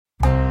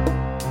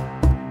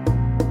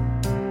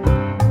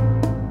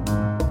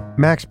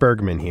Max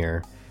Bergman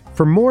here.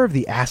 For more of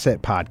the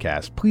Asset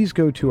Podcast, please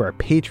go to our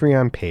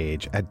Patreon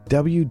page at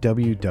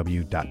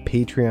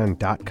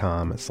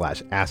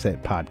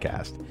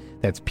www.patreon.com/assetpodcast.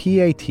 That's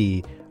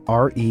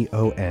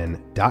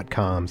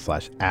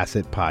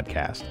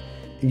patreon.com/assetpodcast.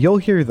 You'll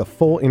hear the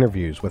full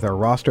interviews with our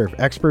roster of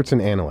experts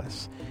and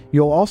analysts.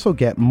 You'll also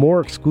get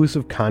more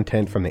exclusive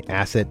content from the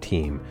Asset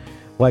team,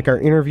 like our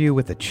interview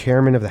with the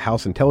chairman of the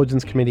House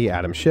Intelligence Committee,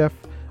 Adam Schiff,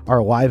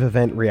 our live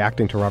event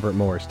reacting to Robert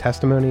Mueller's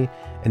testimony,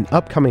 an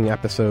upcoming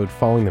episode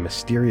following the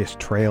mysterious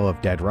trail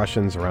of dead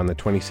Russians around the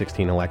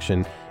 2016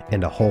 election,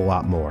 and a whole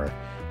lot more.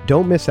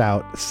 Don't miss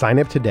out. Sign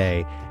up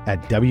today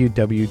at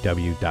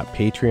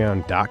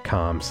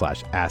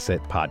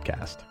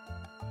www.patreon.com/assetpodcast.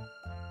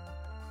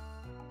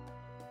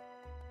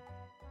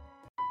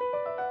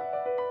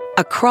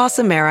 Across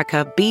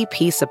America,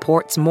 BP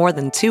supports more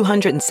than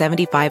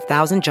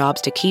 275,000 jobs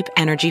to keep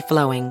energy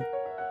flowing.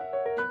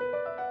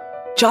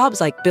 Jobs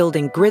like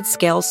building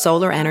grid-scale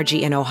solar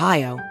energy in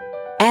Ohio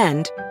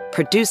and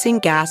producing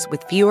gas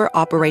with fewer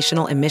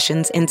operational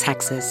emissions in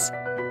Texas.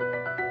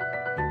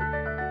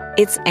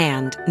 It's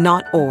and,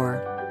 not or.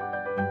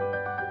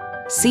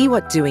 See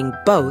what doing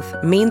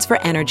both means for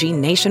energy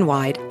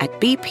nationwide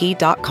at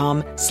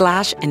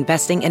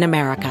bp.com/investing in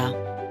America.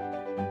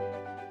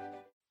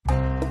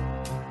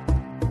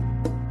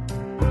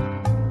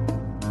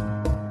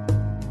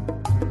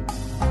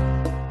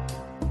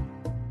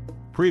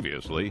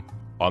 Previously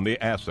on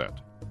The Asset.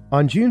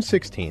 On June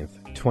 16th,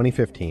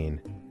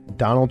 2015,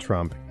 Donald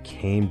Trump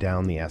came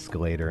down the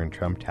escalator in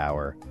Trump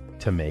Tower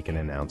to make an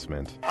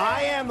announcement.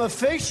 I am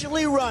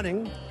officially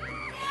running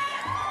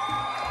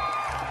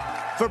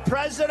for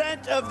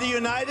President of the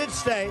United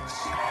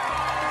States,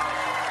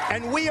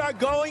 and we are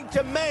going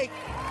to make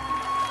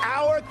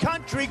our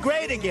country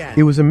great again.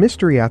 It was a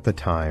mystery at the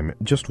time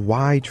just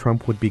why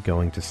Trump would be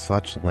going to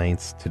such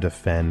lengths to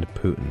defend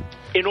Putin.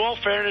 In all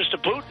fairness to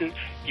Putin,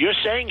 you're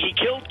saying he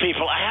killed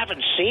people. I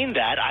haven't seen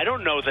that. I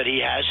don't know that he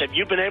has. Have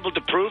you been able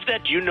to prove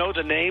that? Do you know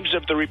the names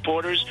of the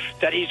reporters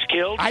that he's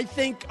killed? I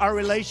think our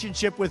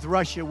relationship with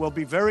Russia will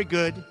be very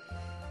good.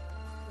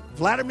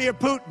 Vladimir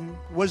Putin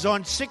was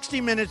on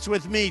 60 Minutes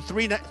with me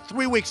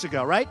three weeks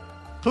ago, right?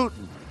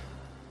 Putin.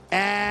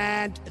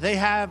 And they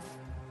have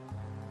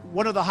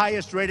one of the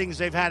highest ratings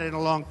they've had in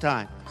a long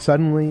time.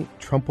 Suddenly,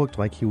 Trump looked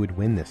like he would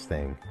win this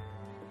thing.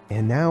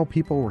 And now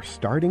people were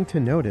starting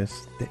to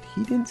notice that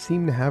he didn't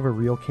seem to have a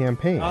real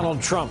campaign.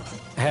 Donald Trump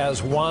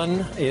has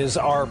won, is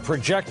our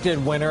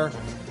projected winner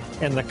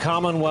in the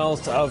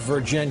Commonwealth of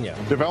Virginia.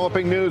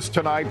 Developing news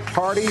tonight,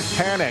 party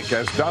panic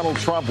as Donald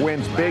Trump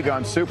wins big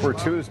on Super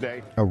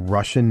Tuesday. A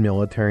Russian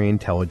military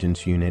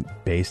intelligence unit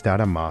based out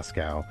of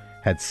Moscow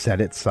had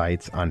set its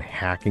sights on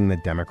hacking the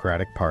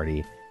Democratic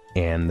Party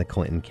and the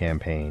Clinton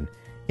campaign,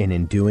 and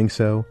in doing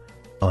so,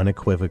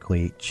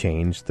 unequivocally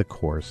changed the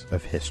course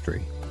of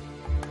history.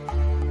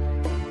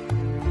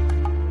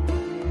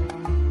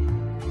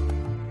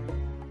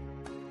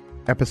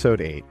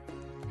 Episode 8,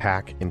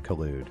 Hack and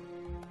Collude.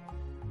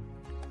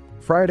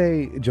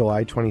 Friday,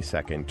 July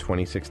 22nd,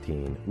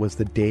 2016, was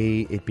the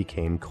day it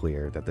became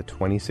clear that the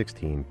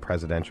 2016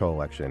 presidential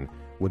election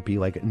would be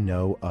like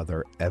no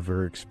other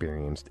ever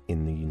experienced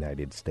in the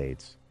United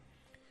States.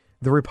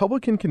 The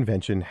Republican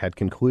convention had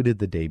concluded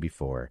the day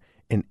before,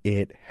 and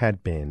it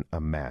had been a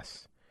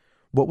mess.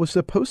 What was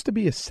supposed to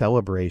be a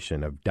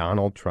celebration of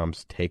Donald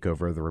Trump's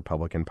takeover of the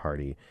Republican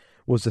Party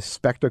was a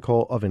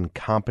spectacle of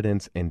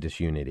incompetence and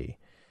disunity.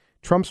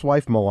 Trump's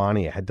wife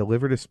Melania had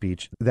delivered a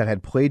speech that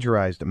had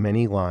plagiarized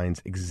many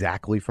lines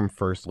exactly from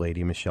First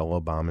Lady Michelle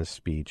Obama's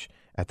speech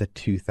at the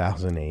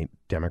 2008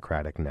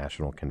 Democratic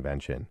National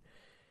Convention.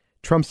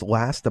 Trump's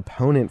last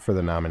opponent for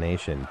the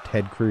nomination,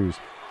 Ted Cruz,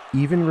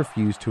 even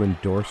refused to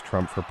endorse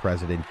Trump for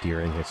president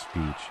during his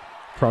speech,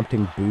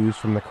 prompting boos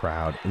from the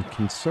crowd and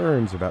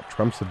concerns about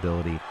Trump's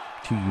ability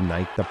to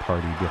unite the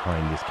party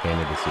behind his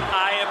candidacy.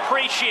 I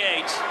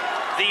appreciate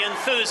the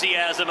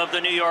enthusiasm of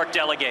the New York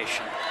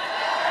delegation.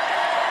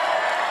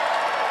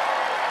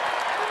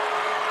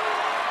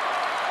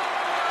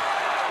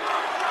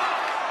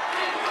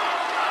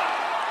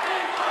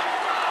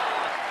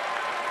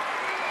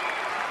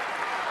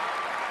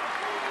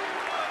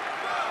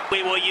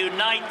 We will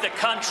unite the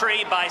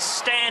country by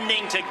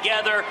standing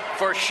together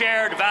for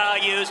shared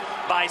values,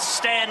 by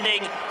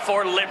standing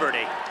for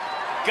liberty.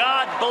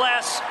 God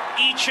bless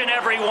each and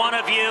every one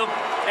of you,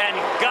 and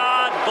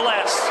God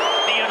bless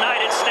the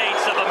United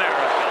States of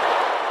America.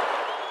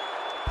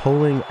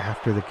 Polling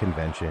after the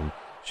convention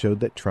showed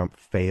that Trump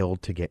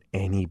failed to get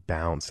any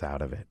bounce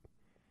out of it.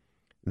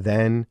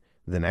 Then,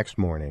 the next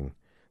morning,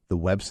 the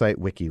website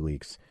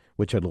WikiLeaks,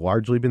 which had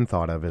largely been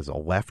thought of as a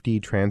lefty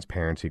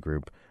transparency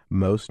group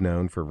most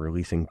known for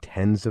releasing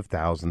tens of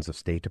thousands of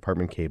State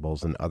Department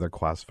cables and other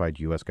classified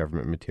U.S.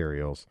 government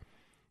materials,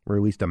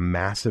 released a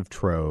massive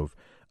trove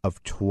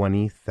of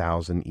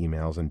 20,000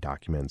 emails and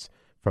documents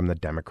from the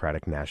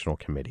Democratic National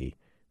Committee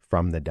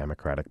from the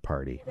Democratic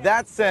Party.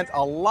 That sent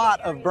a lot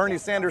of Bernie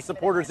Sanders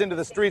supporters into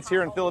the streets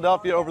here in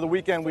Philadelphia over the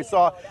weekend. We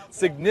saw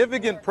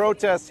significant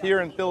protests here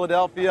in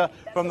Philadelphia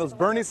from those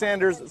Bernie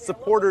Sanders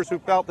supporters who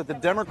felt that the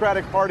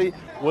Democratic Party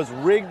was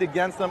rigged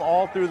against them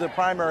all through the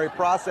primary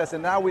process.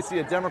 And now we see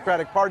a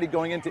Democratic Party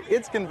going into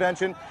its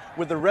convention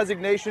with the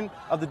resignation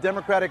of the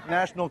Democratic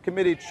National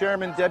Committee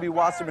Chairman Debbie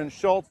Wasserman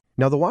Schultz.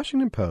 Now, the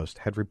Washington Post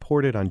had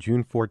reported on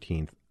June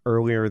 14th,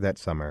 earlier that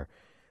summer,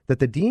 that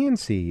the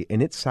DNC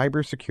and its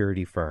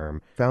cybersecurity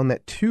firm found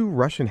that two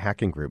Russian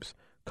hacking groups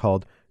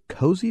called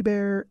Cozy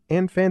Bear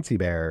and Fancy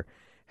Bear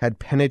had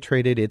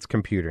penetrated its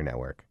computer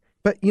network.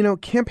 But,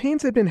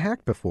 campaigns had been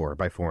hacked before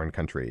by foreign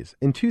countries.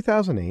 In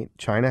 2008,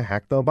 China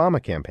hacked the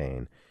Obama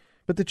campaign.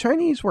 But the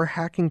Chinese were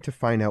hacking to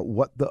find out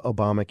what the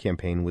Obama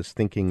campaign was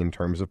thinking in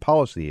terms of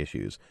policy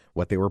issues,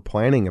 what they were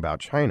planning about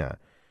China.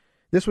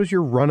 This was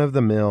your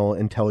run-of-the-mill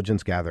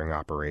intelligence gathering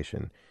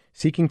operation,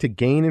 seeking to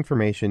gain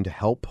information to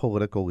help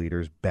political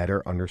leaders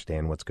better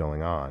understand what's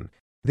going on.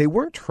 They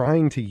weren't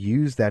trying to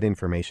use that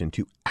information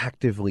to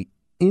actively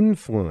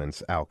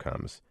influence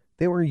outcomes.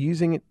 They were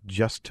using it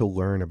just to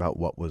learn about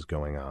what was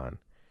going on.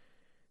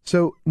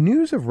 So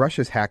news of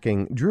Russia's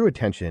hacking drew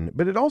attention,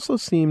 but it also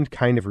seemed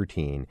kind of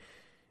routine.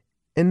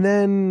 And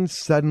then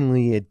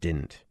suddenly it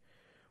didn't.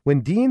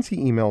 When DNC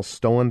emails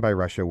stolen by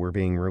Russia were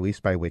being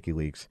released by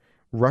WikiLeaks,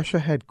 Russia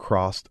had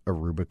crossed a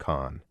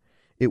Rubicon.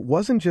 It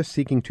wasn't just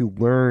seeking to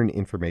learn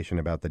information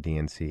about the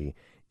DNC.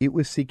 It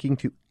was seeking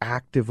to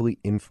actively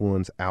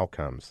influence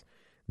outcomes.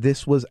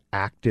 This was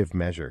active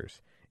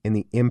measures, and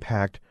the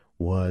impact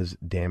was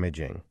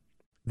damaging.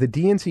 The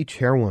DNC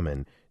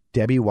chairwoman,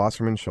 Debbie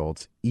Wasserman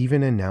Schultz,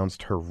 even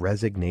announced her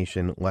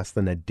resignation less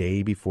than a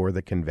day before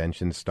the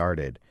convention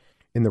started.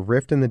 And the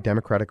rift in the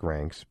Democratic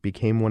ranks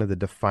became one of the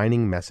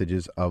defining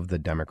messages of the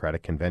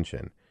Democratic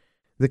convention.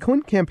 The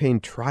Clinton campaign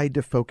tried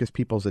to focus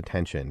people's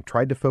attention,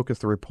 tried to focus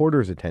the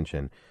reporters'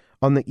 attention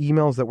on the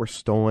emails that were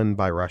stolen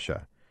by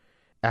Russia.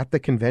 At the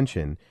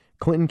convention,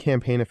 Clinton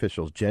campaign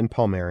officials Jen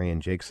Palmieri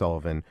and Jake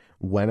Sullivan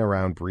went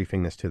around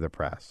briefing this to the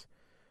press.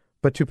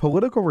 But to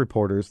political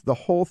reporters, the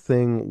whole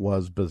thing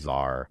was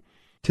bizarre.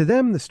 To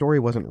them, the story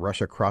wasn't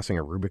Russia crossing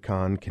a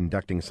Rubicon,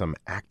 conducting some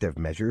active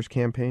measures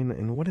campaign,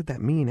 and what did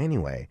that mean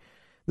anyway?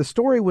 The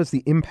story was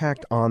the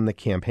impact on the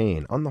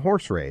campaign, on the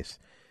horse race.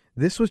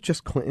 This was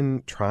just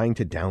Clinton trying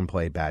to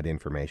downplay bad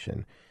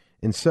information.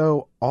 And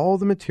so all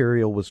the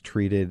material was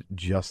treated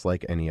just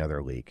like any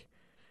other leak.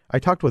 I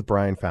talked with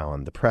Brian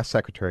Fallon, the press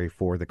secretary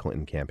for the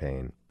Clinton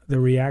campaign. The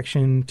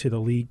reaction to the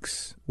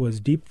leaks was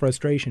deep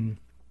frustration.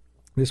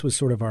 This was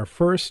sort of our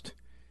first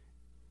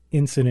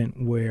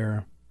incident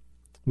where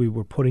we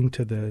were putting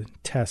to the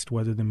test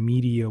whether the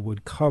media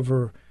would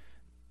cover,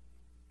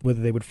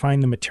 whether they would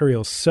find the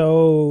material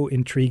so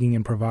intriguing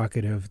and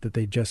provocative that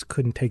they just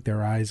couldn't take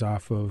their eyes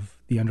off of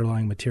the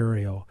underlying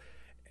material,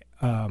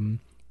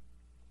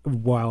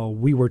 while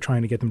we were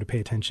trying to get them to pay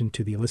attention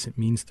to the illicit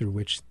means through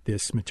which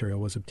this material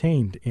was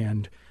obtained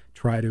and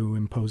try to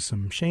impose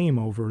some shame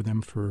over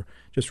them for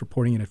just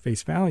reporting it at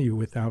face value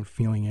without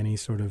feeling any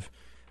sort of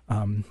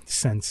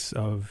sense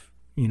of,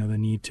 the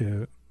need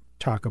to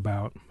talk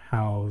about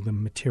how the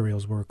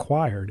materials were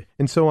acquired.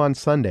 And so on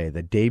Sunday,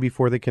 the day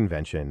before the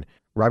convention,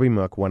 Robbie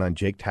Mook went on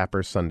Jake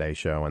Tapper's Sunday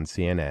show on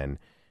CNN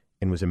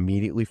and was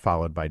immediately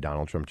followed by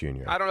Donald Trump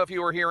Jr. I don't know if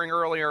you were hearing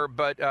earlier,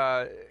 but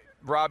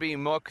Robbie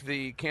Mook,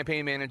 the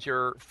campaign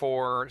manager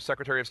for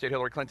Secretary of State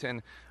Hillary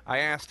Clinton, I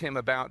asked him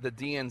about the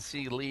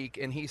DNC leak,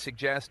 and he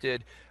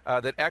suggested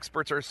that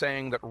experts are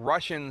saying that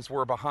Russians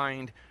were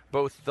behind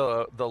both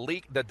the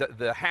leak,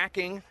 the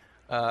hacking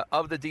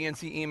of the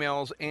DNC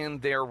emails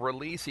and their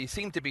release. He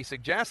seemed to be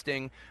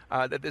suggesting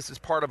that this is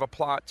part of a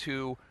plot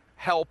to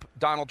help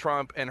Donald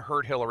Trump and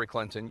hurt Hillary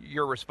Clinton.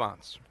 Your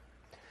response?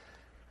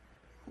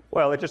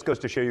 Well, it just goes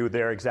to show you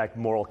their exact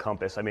moral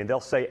compass. I mean,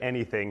 they'll say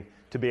anything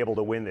to be able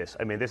to win this.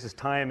 I mean, this is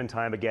time and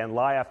time again,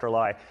 lie after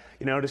lie.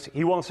 Notice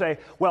he won't say,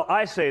 well,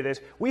 I say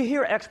this. We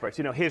hear experts.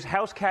 His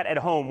house cat at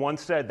home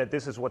once said that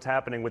this is what's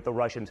happening with the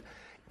Russians.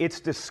 It's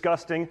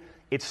disgusting.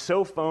 It's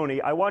so phony.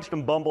 I watched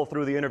him bumble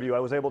through the interview. I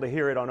was able to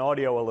hear it on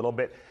audio a little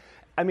bit.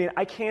 I mean,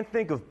 I can't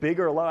think of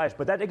bigger lies,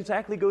 but that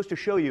exactly goes to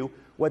show you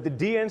what the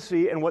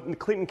DNC and what the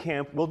Clinton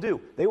camp will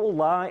do. They will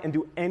lie and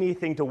do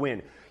anything to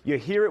win. You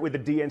hear it with the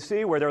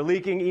DNC, where they're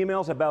leaking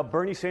emails about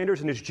Bernie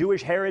Sanders and his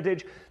Jewish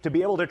heritage to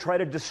be able to try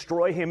to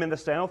destroy him in the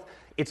South.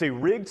 It's a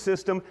rigged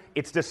system.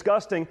 It's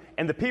disgusting,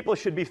 and the people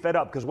should be fed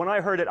up, because when I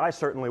heard it, I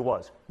certainly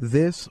was.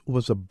 This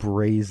was a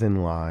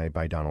brazen lie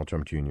by Donald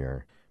Trump Jr.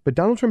 But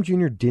Donald Trump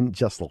Jr. didn't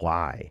just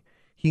lie.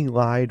 He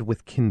lied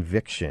with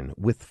conviction,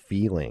 with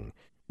feeling.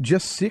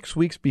 Just 6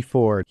 weeks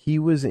before, he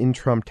was in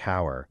Trump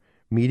Tower,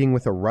 meeting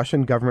with a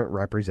Russian government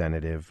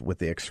representative with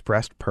the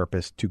expressed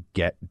purpose to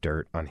get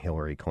dirt on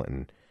Hillary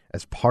Clinton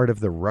as part of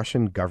the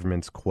Russian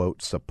government's,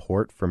 quote,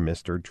 support for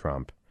Mr.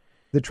 Trump.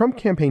 The Trump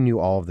campaign knew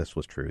all of this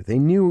was true. They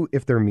knew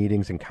if their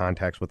meetings and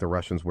contacts with the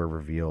Russians were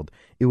revealed,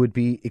 it would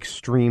be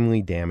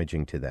extremely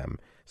damaging to them.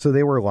 So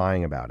they were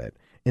lying about it.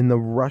 And the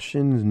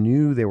Russians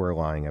knew they were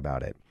lying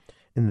about it.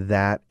 And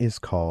that is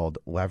called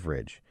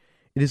leverage.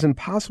 It is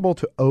impossible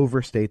to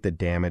overstate the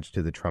damage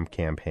to the Trump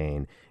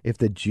campaign if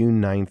the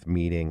June 9th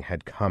meeting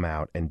had come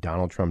out and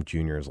Donald Trump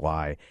Jr.'s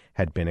lie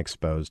had been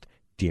exposed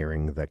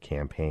during the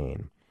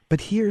campaign.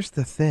 But here's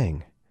the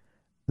thing.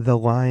 The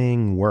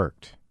lying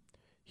worked.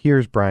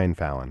 Here's Brian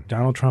Fallon.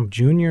 Donald Trump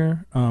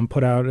Jr.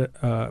 Put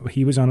out,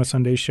 he was on a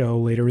Sunday show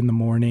later in the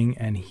morning,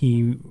 and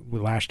he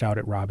lashed out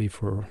at Robbie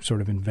for sort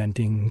of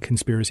inventing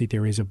conspiracy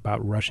theories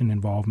about Russian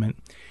involvement.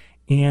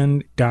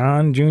 And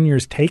Don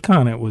Jr.'s take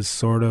on it was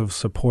sort of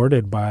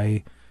supported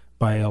by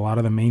a lot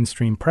of the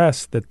mainstream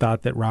press that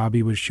thought that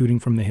Robbie was shooting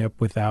from the hip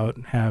without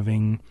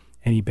having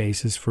any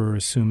basis for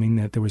assuming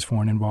that there was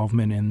foreign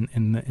involvement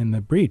in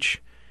the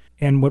breach.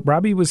 And what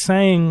Robbie was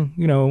saying,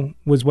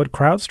 was what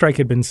CrowdStrike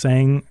had been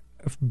saying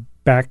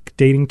back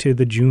dating to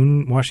the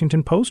June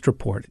Washington Post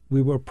report.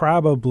 We were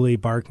probably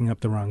barking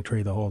up the wrong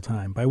tree the whole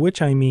time, by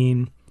which I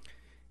mean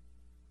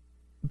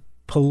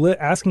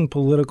asking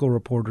political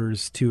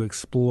reporters to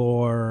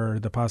explore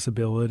the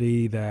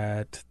possibility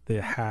that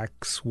the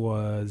hacks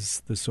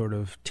was the sort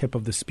of tip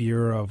of the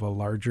spear of a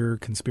larger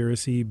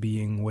conspiracy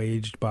being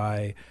waged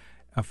by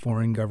a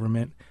foreign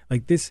government.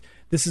 Like this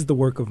is the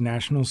work of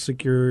national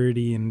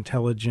security,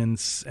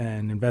 intelligence,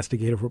 and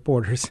investigative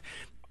reporters.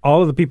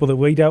 All of the people that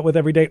we dealt with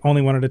every day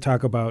only wanted to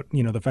talk about,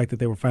 the fact that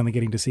they were finally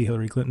getting to see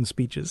Hillary Clinton's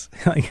speeches.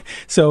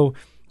 So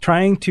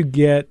trying to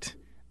get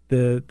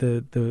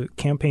the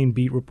campaign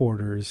beat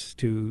reporters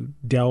to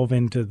delve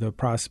into the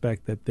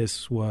prospect that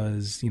this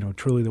was,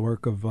 truly the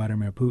work of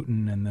Vladimir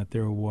Putin and that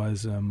there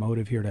was a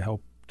motive here to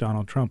help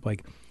Donald Trump,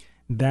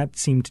 that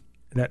seemed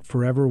that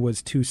forever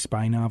was too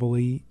spy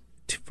novel-y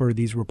for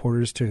these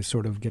reporters to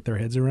sort of get their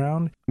heads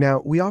around.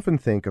 Now, we often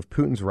think of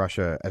Putin's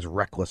Russia as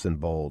reckless and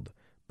bold.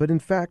 But in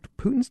fact,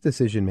 Putin's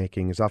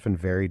decision-making is often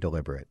very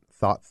deliberate,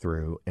 thought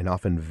through, and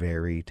often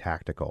very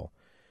tactical.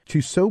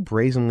 To so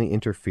brazenly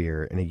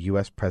interfere in a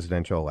U.S.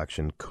 presidential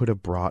election could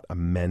have brought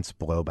immense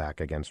blowback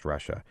against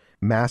Russia.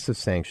 Massive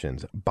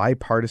sanctions,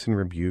 bipartisan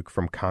rebuke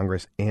from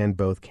Congress and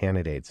both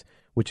candidates,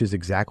 which is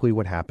exactly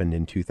what happened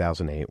in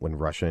 2008 when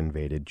Russia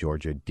invaded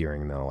Georgia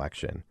during the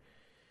election.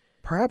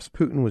 Perhaps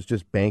Putin was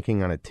just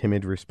banking on a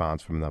timid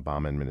response from the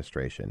Obama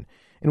administration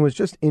and was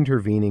just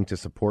intervening to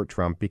support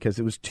Trump because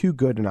it was too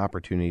good an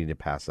opportunity to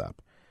pass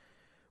up.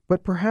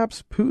 But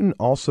perhaps Putin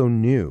also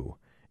knew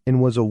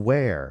and was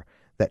aware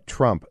that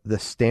Trump, the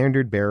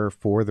standard bearer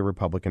for the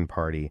Republican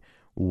Party,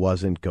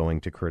 wasn't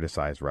going to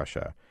criticize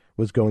Russia,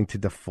 was going to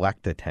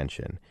deflect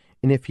attention.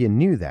 And if you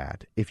knew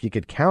that, if you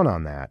could count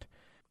on that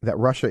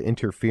Russia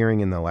interfering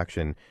in the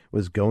election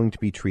was going to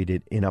be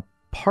treated in a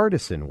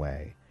partisan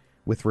way,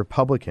 with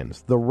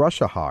Republicans, the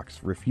Russia hawks,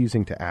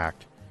 refusing to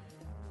act,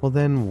 well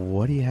then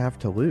what do you have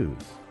to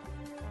lose?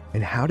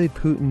 And how did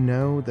Putin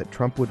know that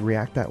Trump would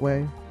react that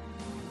way?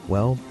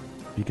 Well,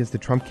 because the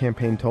Trump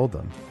campaign told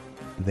them.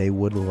 They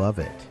would love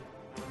it.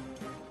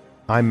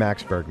 I'm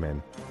Max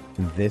Bergman,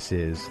 and this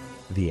is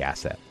The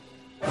Asset.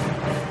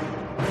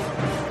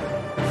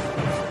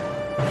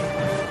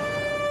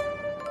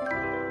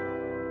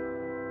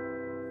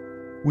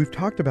 We've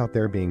talked about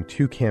there being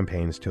two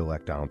campaigns to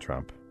elect Donald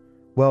Trump.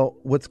 Well,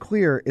 what's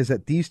clear is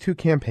that these two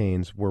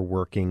campaigns were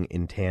working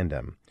in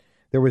tandem.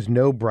 There was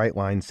no bright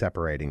line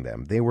separating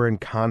them. They were in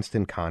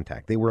constant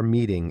contact. They were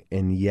meeting,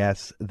 and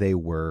yes, they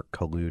were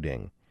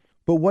colluding.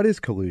 But what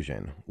is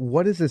collusion?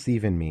 What does this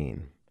even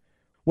mean?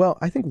 Well,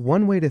 I think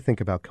one way to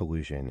think about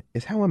collusion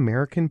is how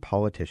American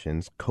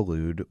politicians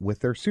collude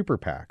with their super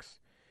PACs.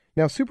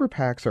 Now, super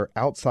PACs are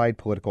outside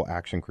political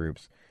action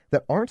groups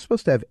that aren't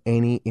supposed to have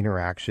any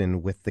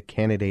interaction with the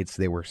candidates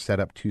they were set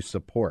up to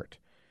support.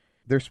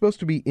 They're supposed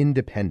to be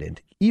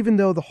independent, even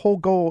though the whole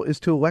goal is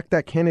to elect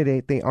that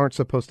candidate they aren't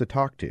supposed to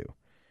talk to.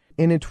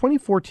 And in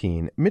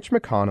 2014, Mitch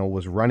McConnell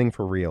was running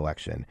for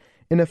re-election,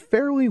 and a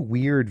fairly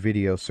weird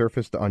video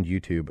surfaced on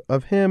YouTube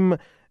of him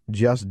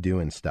just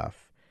doing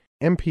stuff.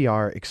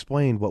 NPR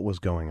explained what was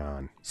going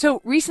on.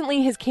 So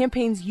recently, his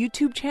campaign's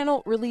YouTube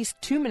channel released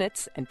 2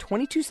 minutes and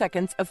 22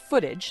 seconds of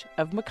footage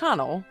of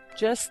McConnell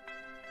just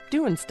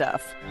doing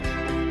stuff.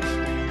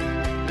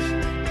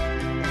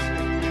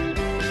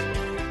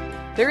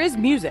 There is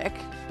music,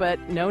 but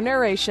no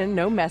narration,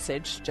 no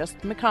message, just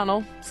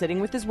McConnell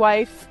sitting with his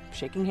wife,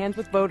 shaking hands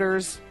with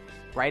voters,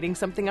 writing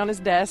something on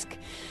his desk.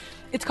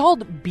 It's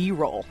called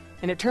B-roll,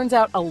 and it turns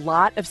out a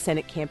lot of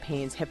Senate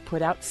campaigns have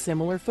put out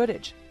similar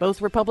footage,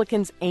 both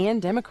Republicans and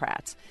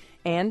Democrats,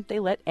 and they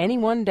let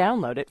anyone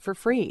download it for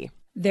free.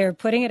 They're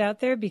putting it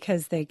out there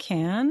because they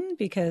can,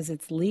 because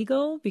it's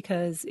legal,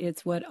 because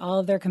it's what all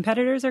of their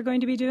competitors are going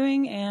to be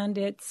doing, and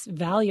it's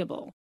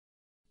valuable.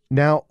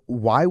 Now,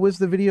 why was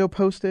the video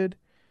posted?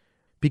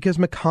 Because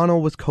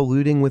McConnell was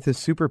colluding with his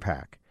super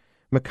PAC.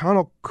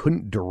 McConnell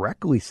couldn't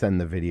directly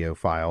send the video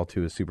file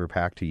to his super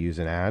PAC to use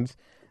in ads.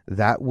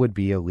 That would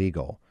be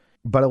illegal.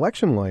 But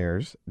election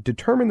lawyers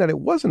determined that it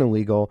wasn't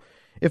illegal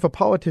if a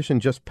politician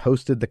just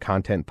posted the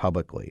content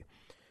publicly.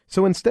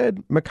 So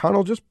instead,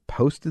 McConnell just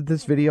posted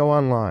this video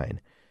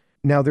online.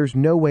 Now, there's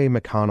no way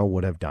McConnell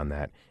would have done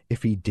that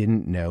if he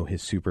didn't know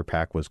his super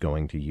PAC was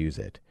going to use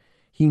it.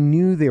 He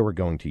knew they were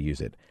going to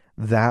use it.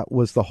 That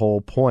was the whole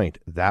point.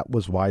 That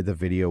was why the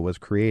video was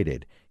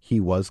created. He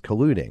was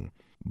colluding.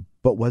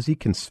 But was he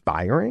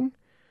conspiring?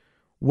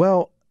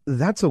 Well,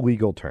 that's a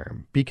legal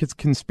term because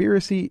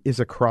conspiracy is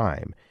a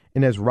crime.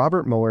 And as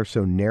Robert Mueller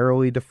so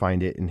narrowly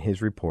defined it in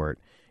his report,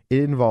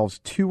 it involves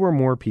two or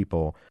more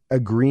people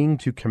agreeing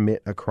to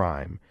commit a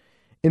crime.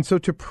 And so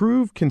to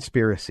prove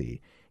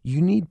conspiracy,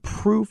 you need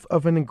proof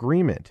of an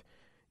agreement.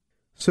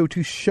 So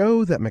to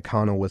show that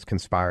McConnell was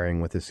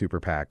conspiring with his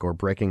super PAC or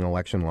breaking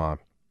election law,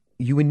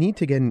 you would need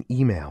to get an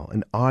email,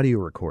 an audio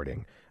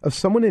recording of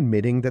someone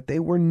admitting that they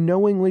were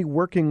knowingly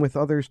working with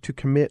others to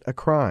commit a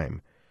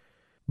crime.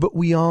 But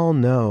we all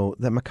know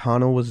that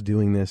McConnell was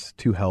doing this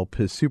to help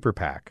his super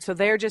PAC. So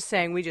they're just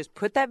saying, we just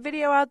put that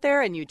video out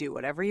there and you do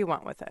whatever you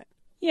want with it.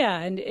 Yeah,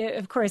 and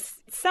of course,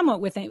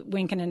 somewhat with a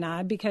wink and a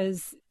nod,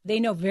 because they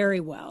know very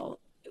well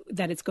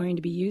that it's going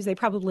to be used. They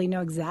probably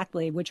know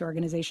exactly which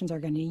organizations are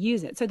going to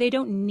use it. So they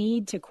don't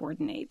need to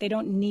coordinate. They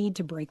don't need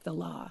to break the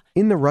law.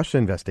 In the Russia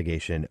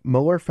investigation,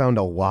 Mueller found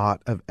a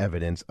lot of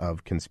evidence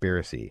of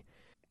conspiracy.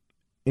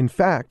 In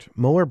fact,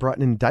 Mueller brought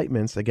in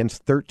indictments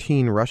against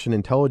 13 Russian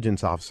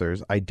intelligence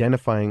officers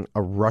identifying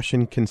a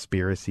Russian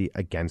conspiracy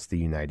against the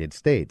United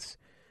States.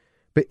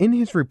 But in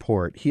his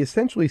report, he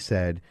essentially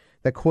said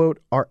that, quote,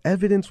 our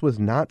evidence was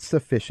not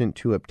sufficient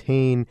to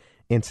obtain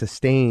and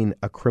sustain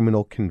a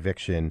criminal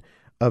conviction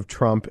of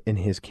Trump and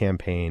his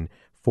campaign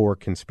for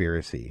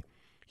conspiracy.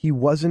 He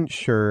wasn't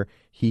sure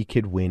he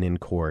could win in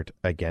court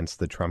against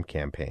the Trump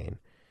campaign.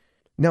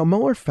 Now,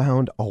 Mueller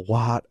found a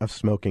lot of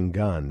smoking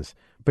guns,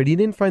 but he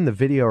didn't find the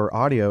video or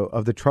audio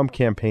of the Trump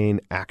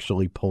campaign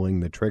actually pulling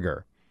the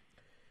trigger.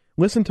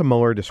 Listen to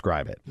Mueller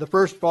describe it. The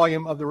first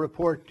volume of the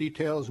report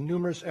details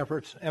numerous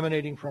efforts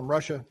emanating from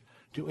Russia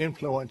to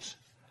influence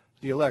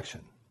the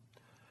election.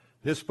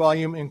 This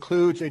volume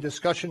includes a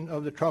discussion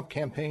of the Trump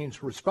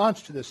campaign's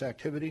response to this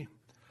activity,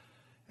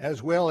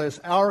 as well as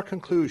our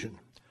conclusion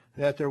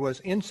that there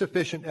was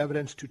insufficient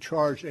evidence to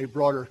charge a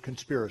broader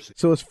conspiracy.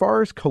 So as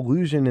far as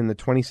collusion in the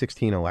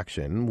 2016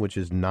 election, which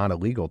is not a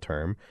legal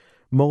term,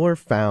 Mueller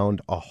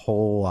found a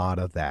whole lot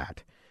of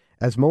that.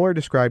 As Mueller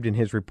described in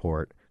his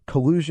report,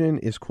 collusion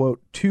is,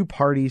 quote, two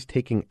parties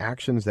taking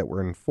actions that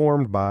were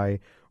informed by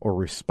or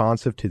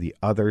responsive to the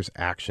other's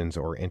actions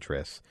or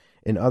interests.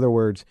 In other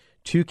words,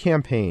 two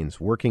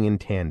campaigns working in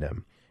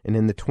tandem. And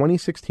in the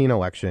 2016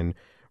 election,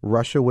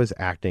 Russia was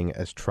acting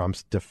as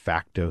Trump's de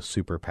facto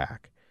super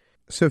PAC.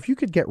 So if you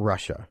could get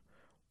Russia,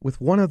 with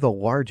one of the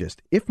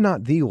largest, if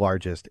not the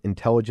largest,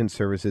 intelligence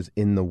services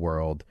in the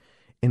world,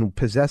 and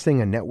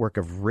possessing a network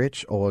of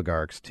rich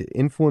oligarchs to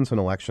influence an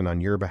election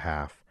on your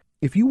behalf,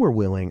 if you were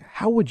willing,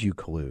 how would you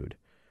collude?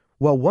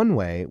 Well, one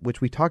way,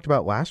 which we talked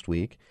about last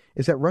week,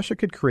 is that Russia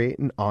could create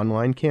an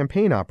online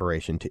campaign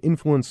operation to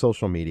influence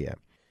social media.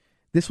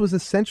 This was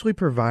essentially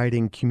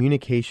providing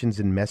communications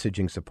and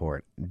messaging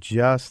support,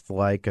 just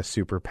like a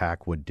super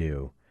PAC would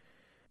do.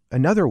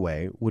 Another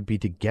way would be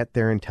to get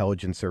their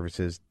intelligence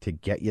services to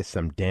get you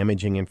some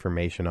damaging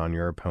information on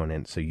your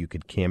opponent so you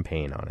could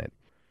campaign on it.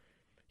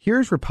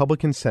 Here's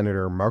Republican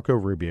Senator Marco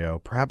Rubio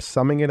perhaps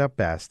summing it up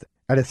best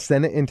at a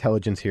Senate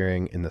intelligence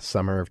hearing in the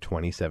summer of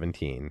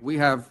 2017. We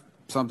have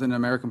something in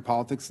American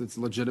politics that's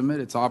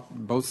legitimate.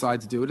 Both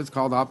sides do it. It's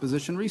called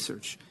opposition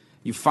research.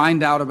 You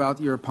find out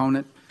about your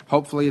opponent.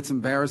 Hopefully it's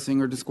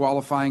embarrassing or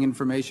disqualifying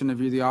information if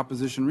you're the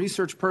opposition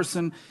research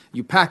person.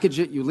 You package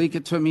it, you leak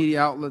it to a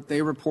media outlet,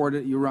 they report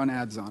it, you run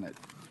ads on it.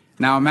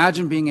 Now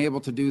imagine being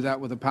able to do that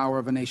with the power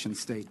of a nation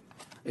state,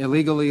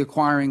 illegally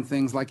acquiring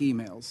things like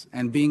emails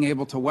and being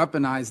able to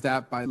weaponize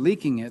that by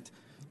leaking it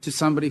to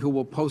somebody who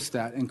will post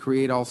that and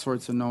create all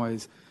sorts of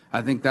noise.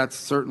 I think that's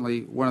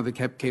certainly one of the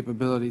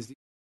capabilities.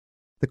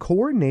 The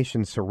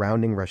coordination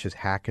surrounding Russia's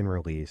hack and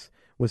release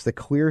was the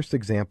clearest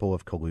example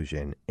of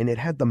collusion, and it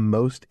had the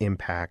most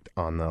impact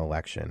on the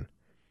election.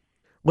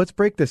 Let's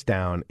break this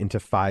down into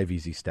 5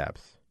 easy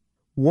steps.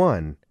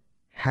 1.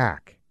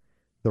 Hack.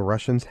 The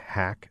Russians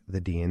hack the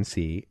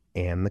DNC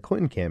and the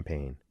Clinton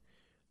campaign.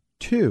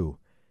 2.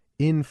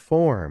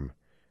 Inform.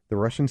 The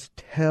Russians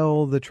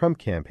tell the Trump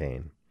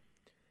campaign.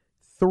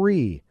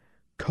 3.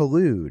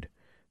 Collude.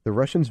 The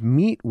Russians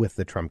meet with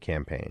the Trump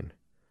campaign.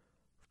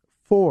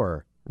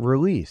 4.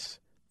 Release.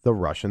 The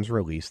Russians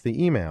release the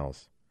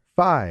emails.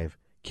 5.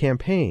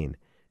 Campaign.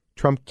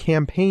 Trump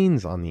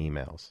campaigns on the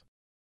emails.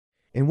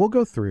 And we'll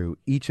go through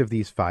each of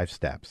these 5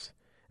 steps.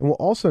 And we'll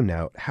also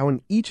note how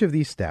in each of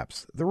these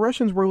steps, the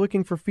Russians were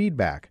looking for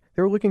feedback.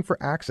 They were looking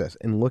for access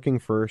and looking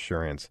for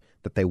assurance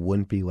that they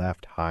wouldn't be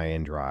left high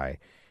and dry.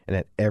 And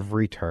at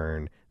every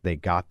turn, they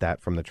got that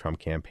from the Trump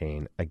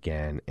campaign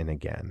again and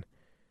again.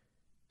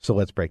 So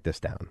let's break this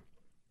down.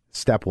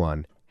 Step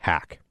 1,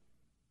 hack.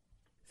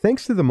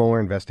 Thanks to the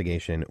Mueller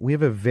investigation, we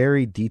have a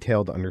very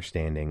detailed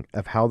understanding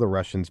of how the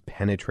Russians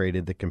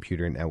penetrated the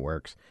computer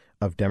networks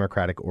of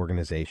Democratic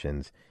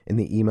organizations and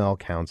the email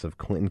accounts of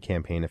Clinton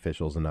campaign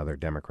officials and other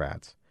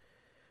Democrats.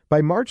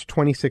 By March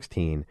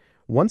 2016,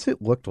 once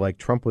it looked like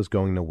Trump was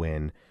going to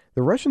win,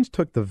 the Russians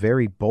took the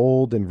very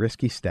bold and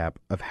risky step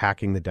of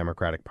hacking the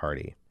Democratic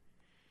Party.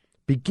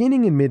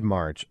 Beginning in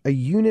mid-March, a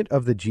unit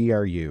of the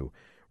GRU,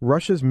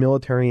 Russia's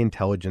military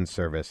intelligence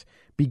service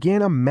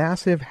began a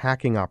massive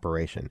hacking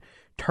operation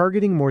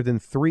targeting more than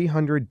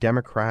 300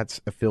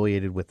 Democrats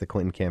affiliated with the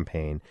Clinton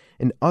campaign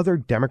and other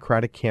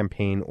Democratic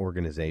campaign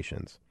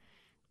organizations.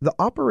 The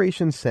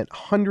operation sent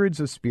hundreds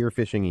of spear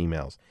phishing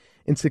emails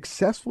and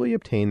successfully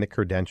obtained the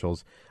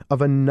credentials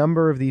of a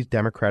number of these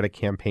Democratic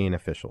campaign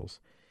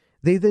officials.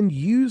 They then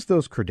used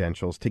those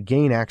credentials to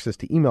gain access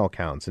to email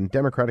accounts and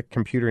Democratic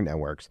computer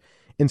networks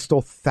and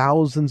stole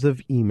thousands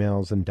of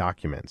emails and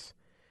documents.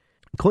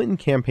 Clinton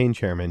campaign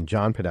chairman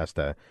John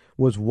Podesta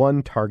was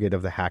one target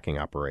of the hacking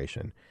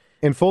operation.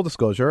 In full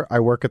disclosure,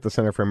 I work at the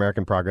Center for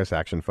American Progress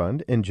Action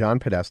Fund, and John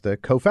Podesta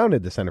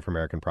co-founded the Center for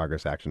American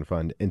Progress Action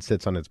Fund and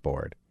sits on its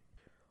board.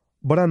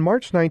 But on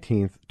March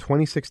 19th,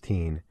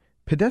 2016,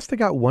 Podesta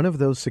got one of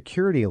those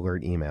security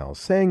alert emails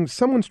saying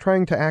someone's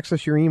trying to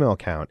access your email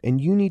account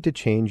and you need to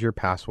change your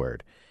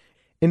password.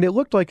 And it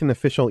looked like an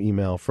official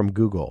email from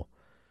Google.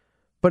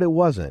 But it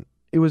wasn't.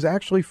 It was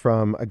actually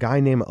from a guy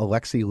named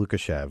Alexei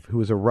Lukashev, who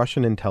was a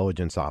Russian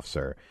intelligence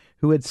officer,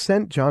 who had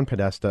sent John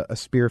Podesta a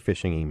spear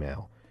phishing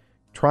email,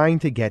 trying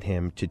to get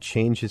him to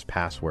change his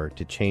password,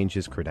 to change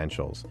his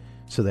credentials,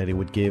 so that it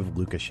would give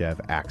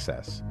Lukashev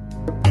access.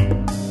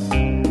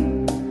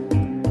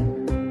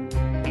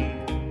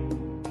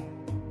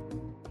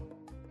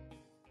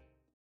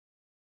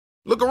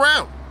 Look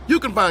around. You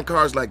can find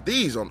cars like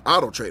these on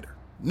AutoTrader.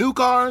 New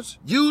cars,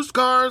 used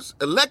cars,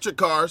 electric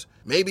cars,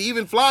 maybe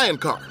even flying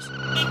cars.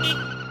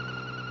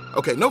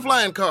 Okay, no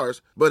flying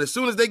cars, but as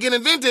soon as they get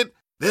invented,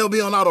 they'll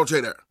be on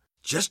AutoTrader.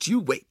 Just you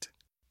wait.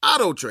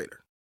 AutoTrader.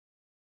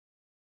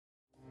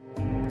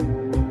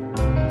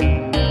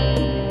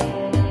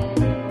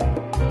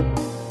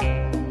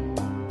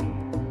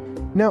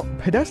 Now,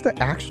 Podesta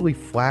actually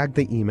flagged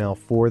the email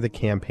for the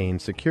campaign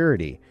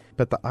security,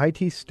 but the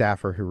IT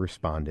staffer who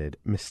responded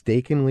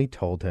mistakenly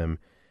told him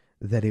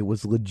that it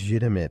was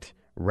legitimate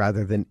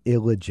rather than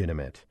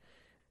illegitimate.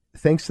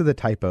 Thanks to the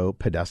typo,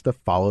 Podesta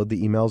followed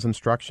the email's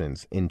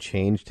instructions and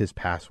changed his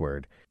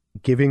password,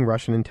 giving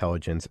Russian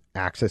intelligence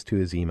access to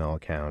his email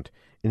account.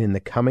 And in the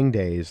coming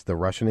days, the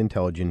Russian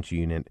intelligence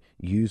unit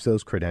used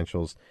those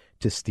credentials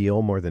to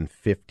steal more than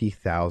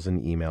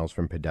 50,000 emails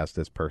from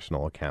Podesta's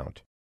personal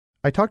account.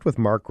 I talked with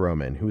Mark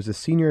Roman, who is a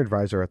senior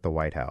advisor at the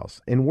White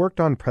House and worked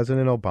on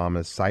President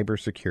Obama's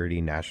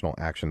Cybersecurity National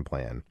Action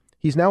Plan.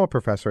 He's now a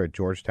professor at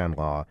Georgetown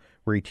Law,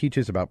 where he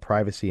teaches about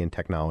privacy and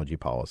technology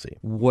policy.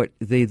 What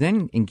they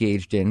then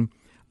engaged in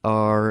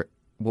are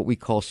what we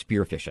call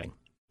spear phishing.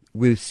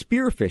 With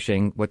spear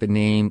phishing, what the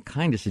name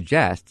kind of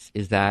suggests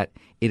is that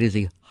it is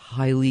a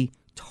highly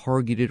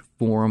targeted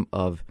form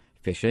of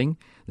phishing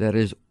that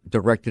is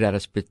directed at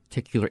a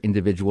particular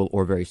individual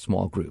or very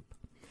small group.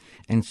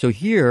 And so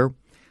here,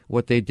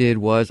 what they did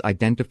was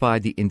identify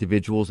the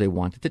individuals they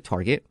wanted to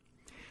target.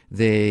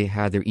 They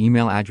had their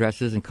email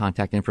addresses and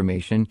contact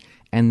information,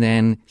 and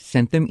then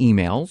sent them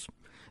emails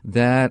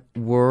that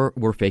were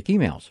fake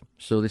emails.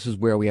 So this is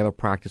where we have a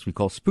practice we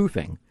call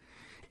spoofing.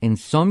 In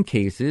some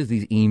cases,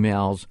 these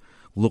emails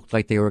looked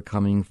like they were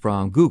coming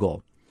from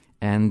Google,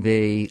 and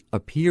they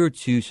appeared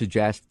to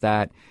suggest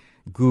that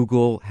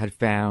Google had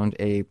found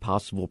a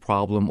possible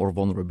problem or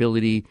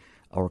vulnerability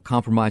or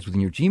compromise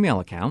within your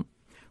Gmail account,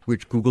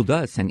 which Google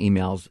does send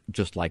emails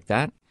just like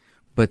that.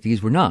 But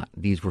these were not.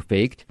 These were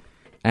faked.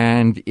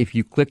 And if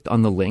you clicked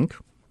on the link,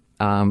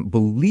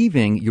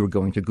 believing you were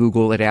going to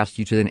Google, it asked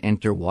you to then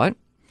enter what?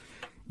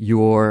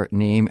 Your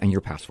name and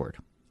your password.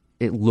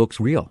 It looks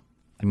real.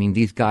 I mean,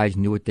 these guys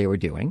knew what they were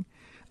doing.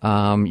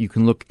 You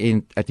can look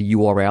at the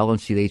URL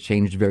and see they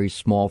changed very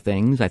small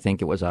things. I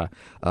think it was a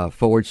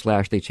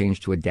 / they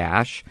changed to a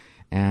dash.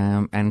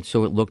 And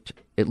so it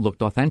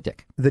looked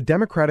authentic. The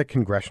Democratic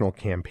Congressional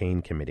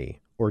Campaign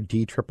Committee, or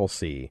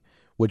DCCC,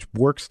 which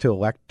works to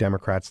elect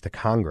Democrats to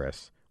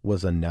Congress,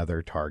 was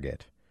another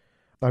target.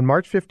 On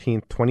March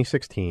 15,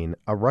 2016,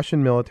 a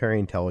Russian military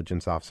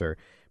intelligence officer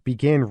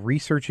began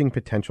researching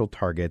potential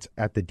targets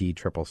at the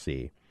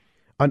DCCC.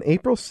 On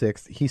April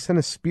 6th, he sent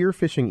a spear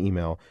phishing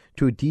email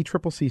to a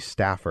DCCC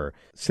staffer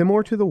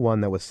similar to the one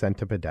that was sent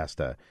to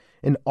Podesta,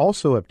 and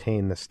also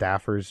obtained the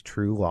staffer's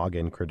true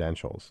login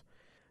credentials.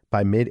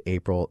 By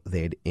mid-April,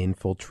 they had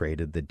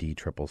infiltrated the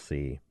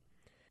DCCC.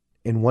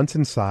 And once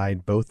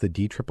inside both the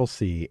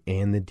DCCC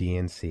and the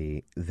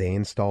DNC, they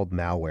installed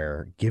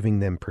malware, giving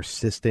them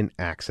persistent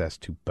access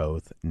to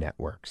both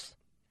networks.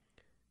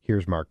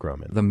 Here's Mark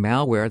Roman. The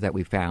malware that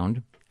we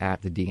found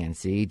at the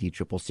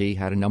DCCC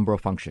had a number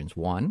of functions.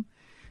 One,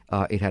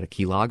 it had a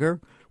keylogger,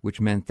 which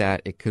meant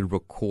that it could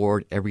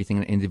record everything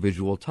an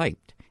individual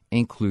typed,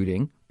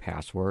 including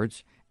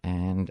passwords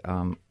and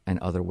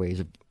other ways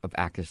of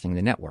accessing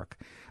the network.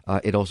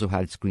 It also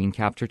had screen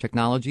capture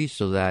technology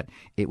so that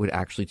it would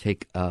actually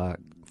take a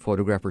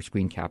photograph or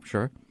screen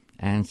capture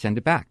and send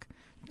it back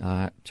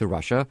to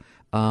Russia.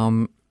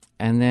 And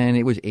then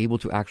it was able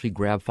to actually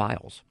grab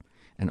files,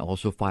 and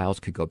also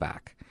files could go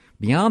back.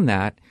 Beyond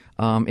that,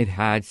 it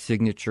had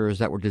signatures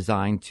that were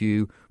designed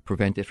to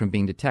prevent it from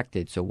being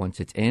detected. So once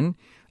it's in,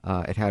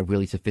 it had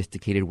really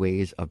sophisticated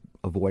ways of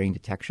avoiding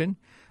detection,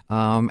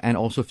 and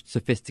also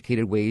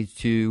sophisticated ways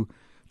to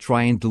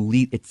try and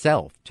delete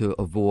itself to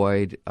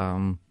avoid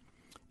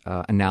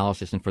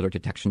analysis and further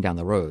detection down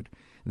the road.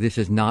 This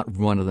is not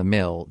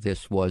run-of-the-mill.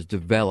 This was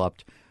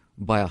developed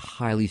by a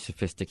highly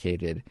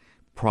sophisticated,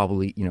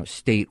 probably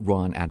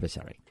state-run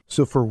adversary.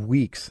 So for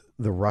weeks,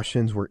 the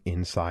Russians were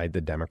inside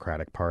the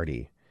Democratic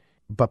Party.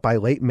 But by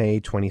late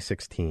May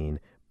 2016,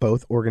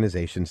 both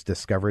organizations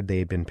discovered they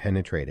had been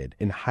penetrated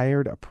and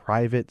hired a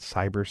private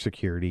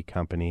cybersecurity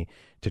company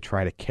to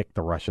try to kick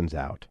the Russians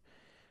out.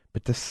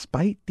 But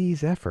despite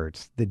these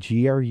efforts, the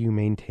GRU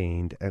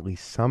maintained at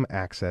least some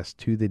access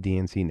to the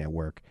DNC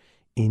network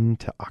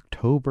into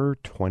October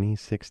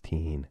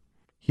 2016.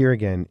 Here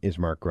again is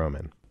Mark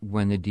Groman.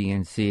 When the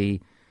DNC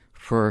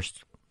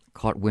first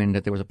caught wind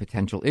that there was a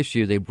potential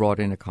issue, they brought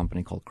in a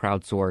company called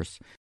Crowdsource,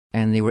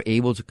 and they were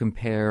able to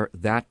compare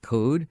that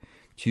code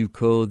to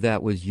code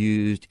that was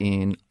used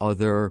in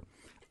other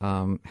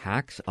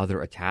hacks,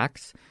 other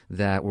attacks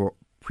that were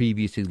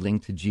previously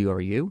linked to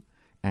GRU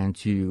and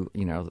to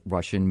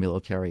Russian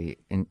military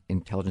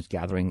intelligence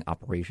gathering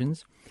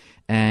operations,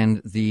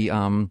 and the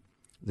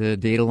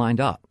data lined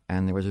up,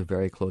 and there was a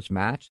very close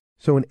match.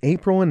 So in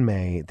April and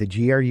May, the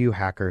GRU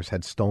hackers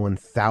had stolen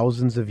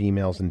thousands of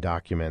emails and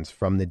documents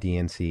from the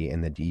DNC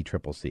and the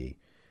DCCC.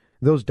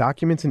 Those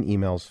documents and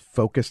emails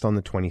focused on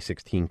the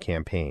 2016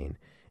 campaign,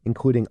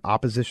 including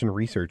opposition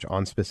research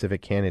on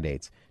specific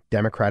candidates,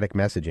 Democratic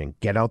messaging,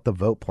 get out the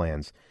vote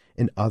plans,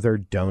 and other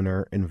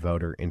donor and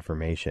voter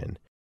information.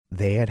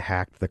 They had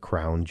hacked the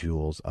crown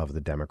jewels of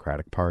the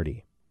Democratic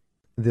Party.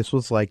 This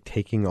was like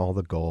taking all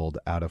the gold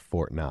out of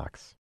Fort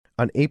Knox.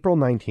 On April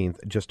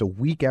 19th, just a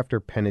week after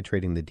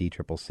penetrating the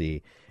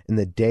DCCC and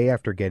the day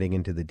after getting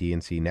into the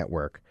DNC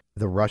network,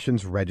 the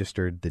Russians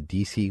registered the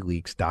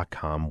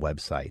DCLeaks.com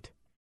website.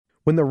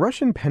 When the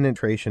Russian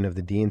penetration of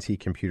the DNC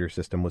computer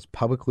system was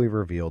publicly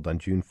revealed on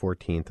June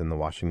 14th in the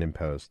Washington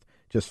Post,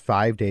 just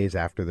 5 days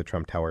after the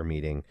Trump Tower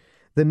meeting,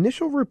 the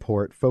initial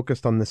report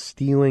focused on the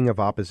stealing of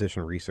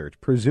opposition research,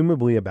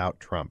 presumably about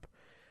Trump.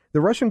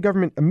 The Russian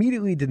government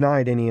immediately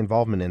denied any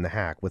involvement in the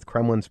hack, with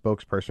Kremlin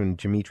spokesperson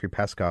Dmitry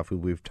Peskov, who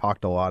we've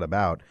talked a lot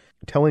about,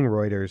 telling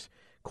Reuters,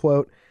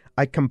 quote,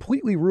 "I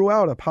completely rule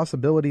out a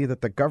possibility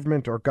that the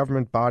government or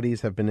government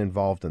bodies have been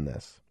involved in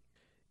this."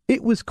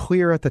 It was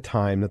clear at the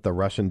time that the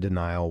Russian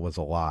denial was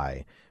a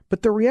lie,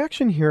 but the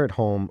reaction here at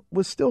home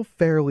was still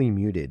fairly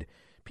muted.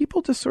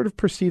 People just sort of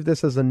perceived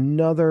this as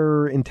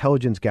another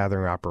intelligence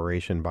gathering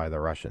operation by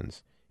the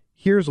Russians.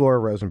 Here's Laura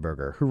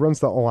Rosenberger, who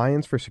runs the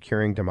Alliance for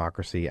Securing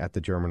Democracy at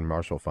the German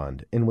Marshall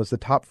Fund and was the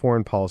top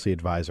foreign policy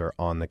advisor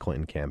on the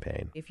Clinton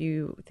campaign. If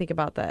you think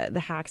about the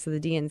hacks of the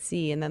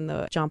DNC and then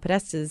the John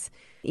Podesta's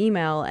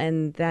email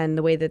and then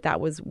the way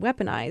that was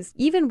weaponized,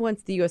 even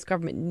once the U.S.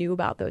 government knew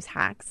about those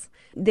hacks,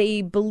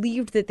 they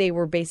believed that they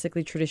were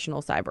basically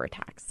traditional cyber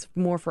attacks,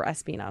 more for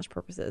espionage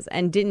purposes,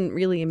 and didn't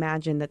really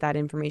imagine that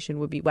information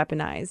would be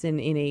weaponized in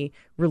a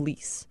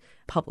release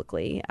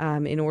publicly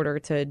in order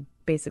to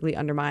basically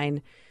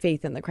undermine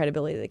faith in the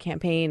credibility of the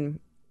campaign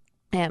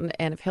and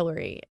of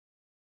Hillary.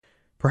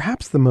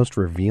 Perhaps the most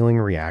revealing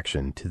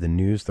reaction to the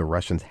news the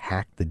Russians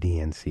hacked the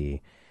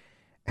DNC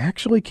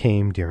actually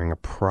came during a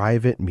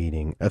private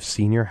meeting of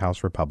senior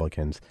House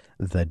Republicans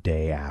the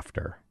day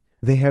after.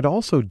 They had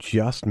also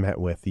just met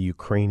with the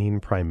Ukrainian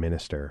Prime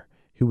Minister,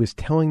 who was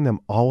telling them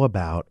all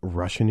about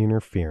Russian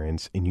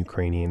interference in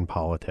Ukrainian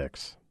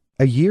politics.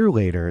 A year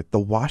later, the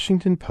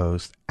Washington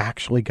Post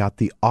actually got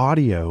the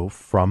audio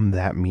from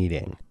that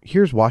meeting.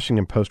 Here's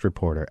Washington Post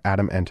reporter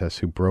Adam Entus,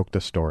 who broke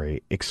the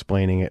story,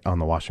 explaining it on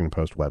the Washington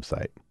Post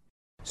website.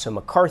 So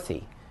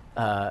McCarthy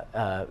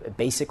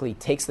basically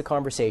takes the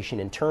conversation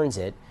and turns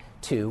it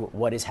to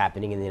what is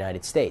happening in the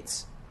United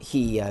States.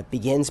 He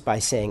begins by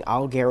saying,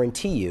 "I'll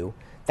guarantee you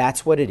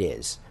that's what it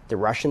is. The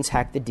Russians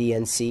hacked the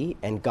DNC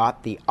and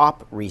got the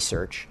op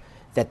research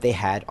that they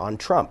had on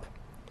Trump."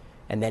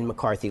 And then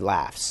McCarthy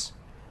laughs.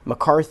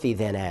 McCarthy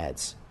then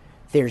adds,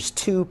 "There's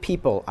two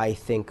people I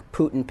think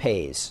Putin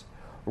pays,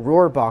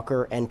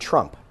 Rohrabacher and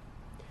Trump."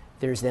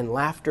 There's then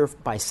laughter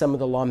by some of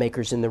the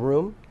lawmakers in the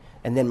room,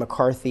 and then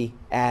McCarthy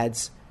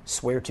adds,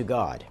 "Swear to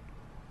God."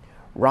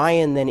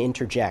 Ryan then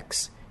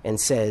interjects and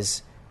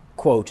says,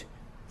 quote,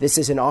 "This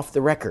isn't off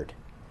the record.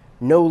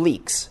 No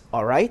leaks,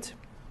 all right?"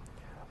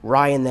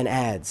 Ryan then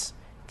adds,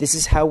 "This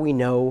is how we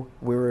know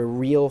we're a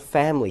real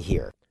family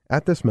here."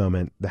 At this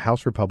moment, the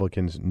House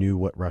Republicans knew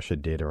what Russia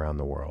did around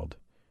the world,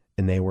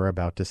 and they were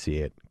about to see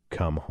it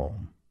come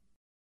home.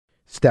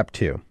 Step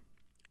 2.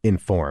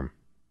 Inform.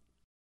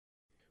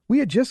 We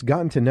had just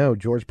gotten to know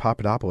George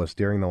Papadopoulos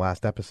during the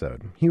last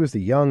episode. He was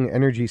the young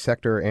energy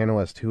sector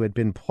analyst who had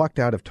been plucked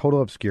out of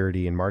total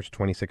obscurity in March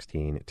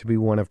 2016 to be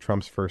one of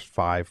Trump's first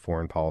 5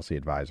 foreign policy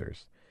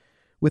advisors.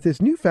 With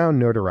his newfound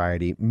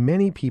notoriety,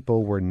 many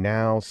people were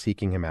now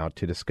seeking him out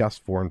to discuss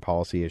foreign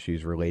policy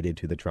issues related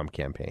to the Trump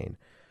campaign.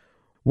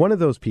 One of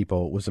those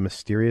people was a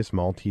mysterious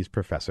Maltese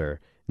professor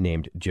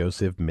named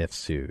Joseph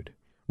Mifsud.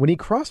 When he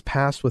crossed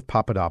paths with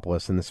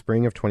Papadopoulos in the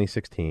spring of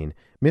 2016,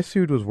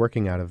 Mifsud was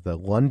working out of the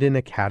London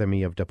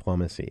Academy of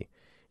Diplomacy.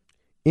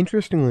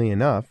 Interestingly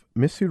enough,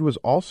 Mifsud was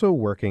also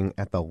working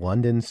at the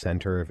London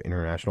Center of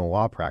International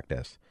Law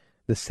Practice,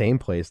 the same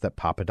place that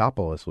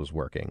Papadopoulos was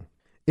working.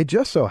 It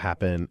just so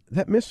happened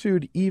that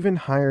Mifsud even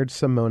hired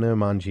Simona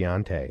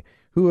Mangiante,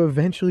 who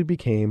eventually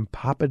became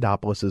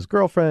Papadopoulos'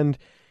 girlfriend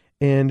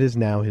and is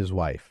now his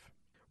wife.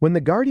 When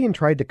The Guardian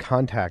tried to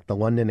contact the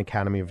London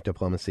Academy of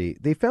Diplomacy,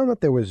 they found that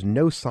there was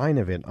no sign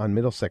of it on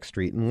Middlesex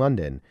Street in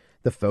London.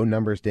 The phone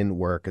numbers didn't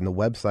work, and the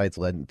websites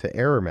led to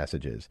error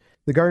messages.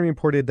 The Guardian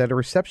reported that a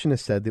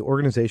receptionist said the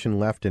organization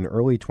left in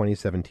early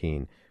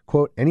 2017.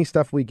 Quote, "Any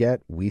stuff we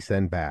get, we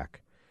send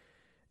back."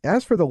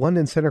 As for the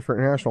London Center for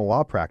International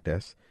Law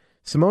Practice,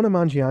 Simona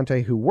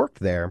Mangiante, who worked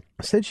there,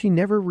 said she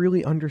never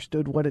really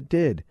understood what it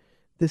did.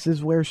 This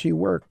is where she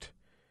worked.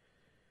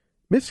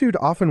 Mifsud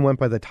often went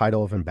by the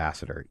title of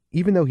ambassador,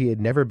 even though he had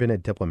never been a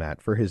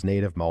diplomat for his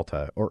native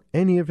Malta or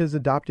any of his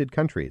adopted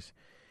countries.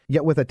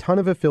 Yet with a ton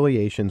of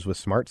affiliations with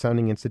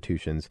smart-sounding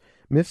institutions,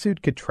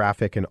 Mifsud could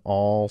traffic in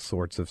all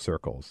sorts of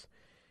circles.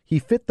 He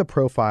fit the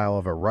profile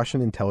of a Russian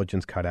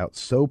intelligence cutout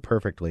so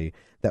perfectly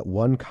that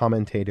one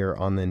commentator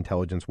on the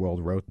intelligence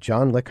world wrote,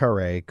 John le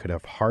Carré could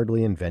have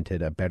hardly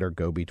invented a better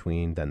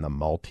go-between than the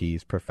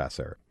Maltese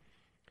professor.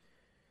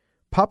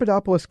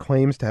 Papadopoulos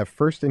claims to have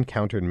first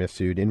encountered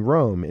Mifsud in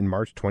Rome in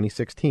March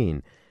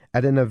 2016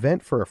 at an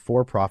event for a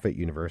for-profit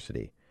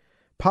university.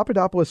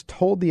 Papadopoulos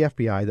told the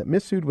FBI that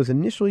Mifsud was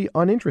initially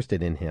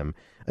uninterested in him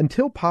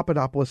until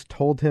Papadopoulos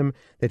told him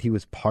that he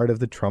was part of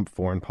the Trump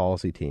foreign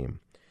policy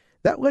team.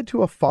 That led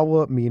to a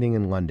follow-up meeting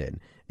in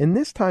London, and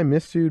this time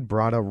Mifsud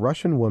brought a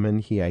Russian woman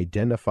he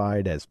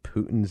identified as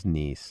Putin's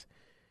niece.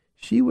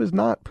 She was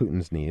not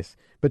Putin's niece,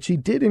 but she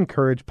did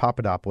encourage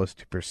Papadopoulos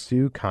to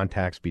pursue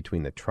contacts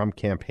between the Trump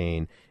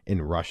campaign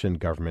and Russian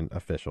government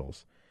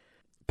officials.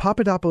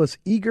 Papadopoulos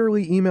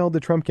eagerly emailed the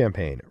Trump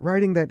campaign,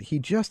 writing that he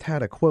just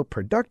had a, quote,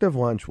 productive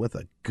lunch with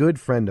a good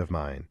friend of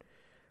mine.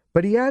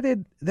 But he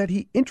added that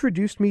he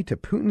introduced me to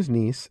Putin's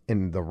niece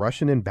and the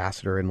Russian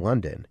ambassador in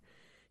London.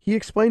 He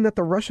explained that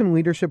the Russian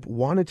leadership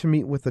wanted to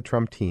meet with the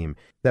Trump team,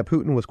 that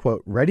Putin was,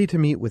 quote, ready to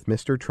meet with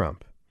Mr.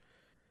 Trump.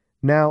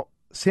 Now,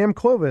 Sam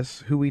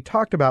Clovis, who we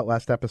talked about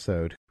last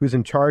episode, who's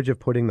in charge of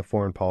putting the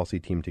foreign policy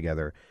team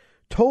together,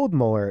 told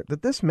Mueller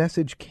that this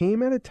message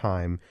came at a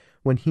time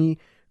when he,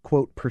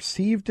 quote,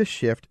 perceived a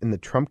shift in the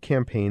Trump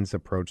campaign's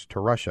approach to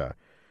Russia,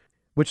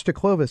 which to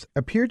Clovis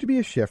appeared to be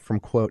a shift from,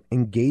 quote,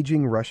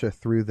 engaging Russia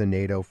through the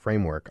NATO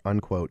framework,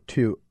 unquote,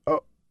 to,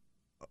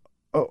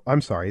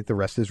 the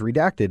rest is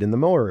redacted in the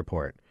Mueller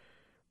report.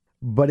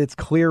 But it's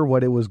clear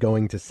what it was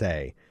going to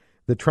say.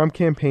 The Trump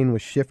campaign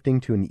was shifting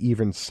to an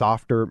even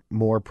softer,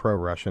 more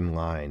pro-Russian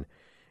line.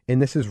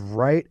 And this is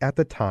right at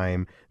the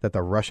time that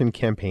the Russian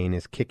campaign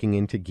is kicking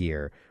into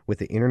gear with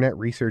the Internet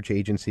Research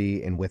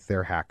Agency and with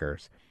their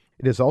hackers.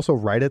 It is also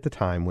right at the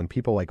time when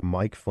people like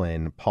Mike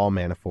Flynn, Paul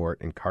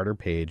Manafort, and Carter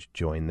Page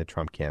joined the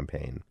Trump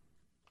campaign.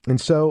 And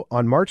so,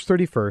 on March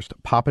 31st,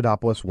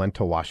 Papadopoulos went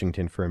to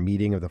Washington for a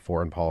meeting of the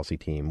foreign policy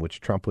team,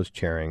 which Trump was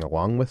chairing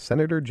along with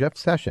Senator Jeff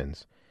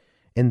Sessions.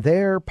 And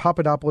there,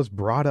 Papadopoulos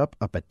brought up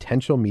a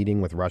potential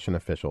meeting with Russian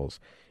officials,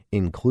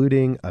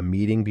 including a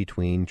meeting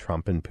between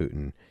Trump and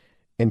Putin.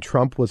 And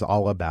Trump was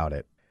all about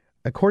it.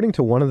 According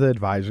to one of the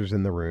advisors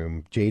in the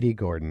room, J.D.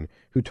 Gordon,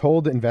 who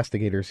told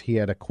investigators he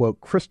had a,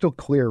 quote, crystal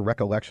clear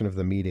recollection of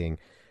the meeting,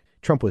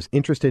 Trump was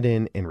interested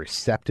in and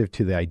receptive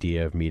to the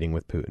idea of meeting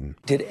with Putin.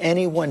 Did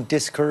anyone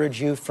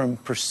discourage you from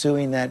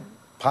pursuing that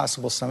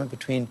possible summit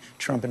between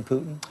Trump and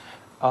Putin?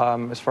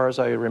 As far as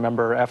I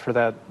remember, after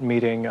that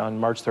meeting on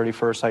March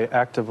 31st, I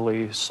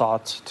actively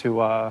sought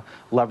to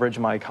leverage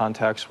my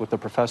contacts with the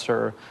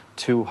professor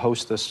to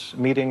host this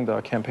meeting.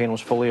 The campaign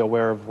was fully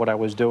aware of what I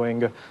was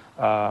doing,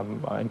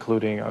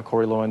 including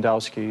Corey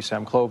Lewandowski,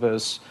 Sam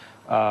Clovis.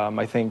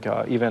 I think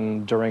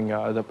even during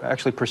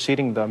actually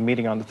preceding the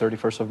meeting on the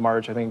 31st of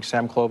March, I think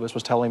Sam Clovis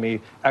was telling me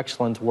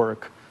excellent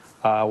work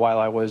while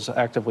I was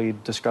actively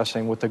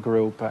discussing with the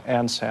group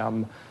and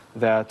Sam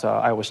that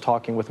I was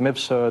talking with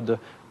Mifsud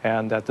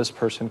and that this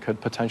person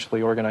could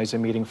potentially organize a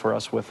meeting for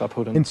us with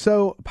Putin. And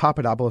so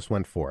Papadopoulos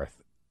went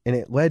forth, and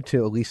it led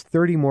to at least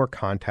 30 more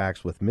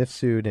contacts with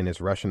Mifsud and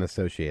his Russian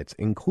associates,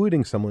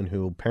 including someone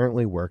who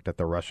apparently worked at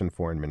the Russian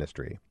Foreign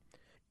Ministry.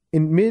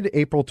 In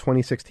mid-April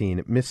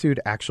 2016, Mifsud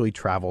actually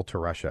traveled to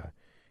Russia.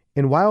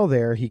 And while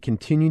there, he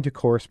continued to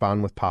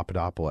correspond with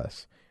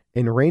Papadopoulos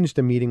and arranged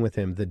a meeting with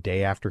him the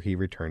day after he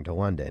returned to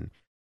London.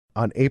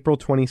 On April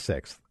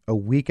 26th, a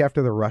week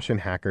after the Russian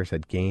hackers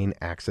had gained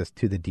access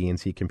to the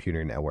DNC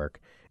computer network,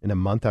 and a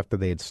month after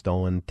they had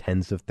stolen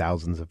tens of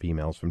thousands of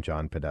emails from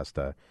John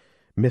Podesta,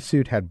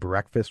 Mifsud had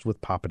breakfast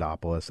with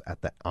Papadopoulos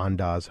at the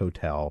Andaz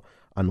Hotel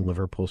on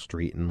Liverpool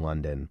Street in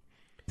London.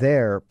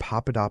 There,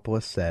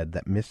 Papadopoulos said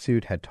that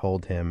Mifsud had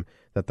told him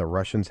that the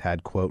Russians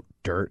had, quote,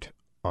 dirt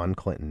on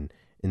Clinton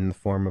in the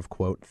form of,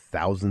 quote,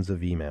 thousands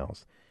of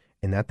emails,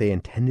 and that they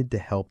intended to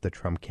help the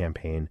Trump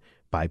campaign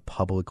by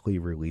publicly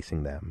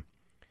releasing them.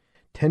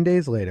 10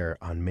 days later,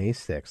 on May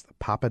 6th,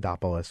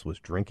 Papadopoulos was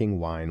drinking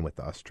wine with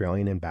the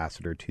Australian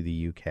ambassador to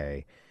the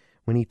UK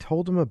when he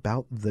told him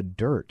about the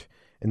dirt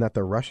and that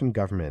the Russian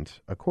government,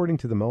 according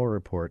to the Mueller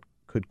report,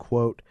 could,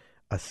 quote,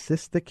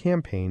 assist the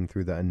campaign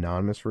through the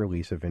anonymous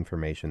release of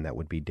information that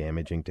would be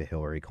damaging to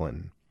Hillary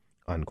Clinton,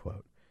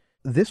 unquote.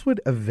 This would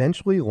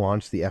eventually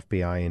launch the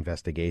FBI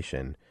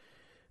investigation,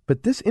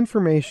 but this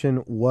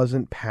information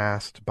wasn't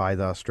passed by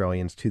the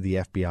Australians to the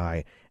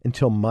FBI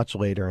until much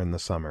later in the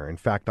summer. In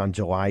fact, on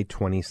July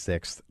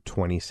 26,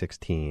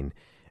 2016.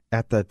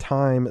 At the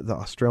time, the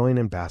Australian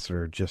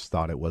ambassador just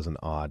thought it was an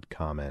odd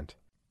comment.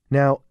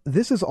 Now,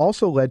 this has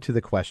also led to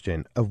the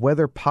question of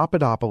whether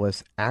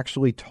Papadopoulos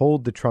actually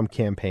told the Trump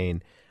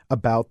campaign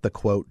about the,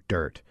 quote,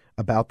 dirt,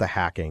 about the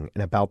hacking,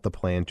 and about the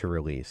plan to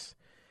release.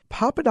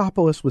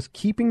 Papadopoulos was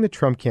keeping the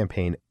Trump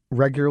campaign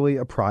regularly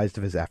apprised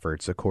of his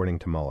efforts, according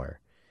to Mueller.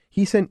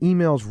 He sent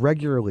emails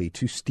regularly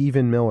to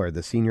Stephen Miller,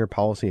 the senior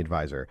policy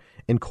advisor,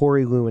 and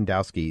Corey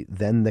Lewandowski,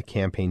 then the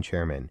campaign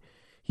chairman.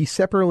 He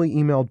separately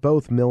emailed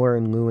both Miller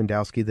and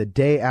Lewandowski the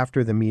day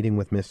after the meeting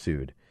with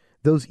Mifsud.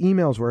 Those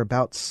emails were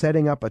about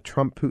setting up a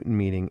Trump-Putin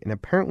meeting and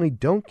apparently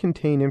don't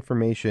contain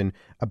information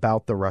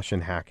about the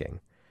Russian hacking.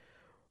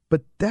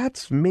 But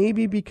that's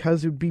maybe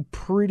because it would be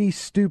pretty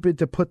stupid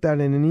to put that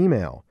in an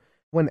email.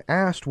 When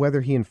asked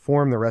whether he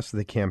informed the rest of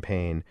the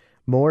campaign,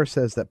 Mueller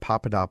says that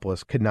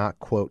Papadopoulos could not,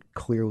 quote,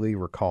 clearly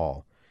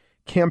recall.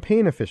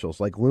 Campaign officials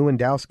like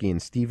Lewandowski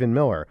and Stephen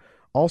Miller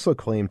also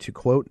claimed to,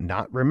 quote,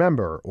 not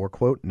remember or,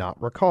 quote,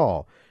 not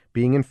recall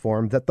being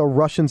informed that the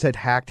Russians had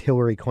hacked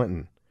Hillary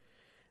Clinton.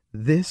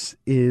 This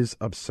is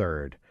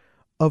absurd.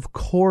 Of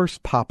course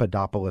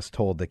Papadopoulos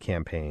told the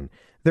campaign.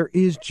 There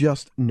is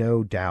just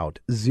no doubt,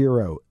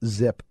 zero,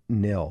 zip,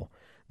 nil,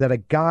 that a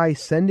guy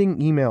sending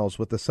emails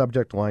with the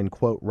subject line,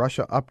 quote,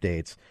 Russia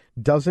updates,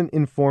 doesn't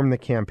inform the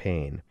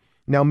campaign.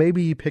 Now,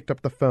 maybe he picked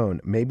up the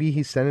phone. Maybe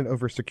he sent it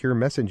over a secure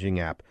messaging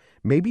app.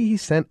 Maybe he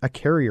sent a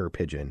carrier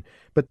pigeon.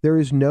 But there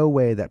is no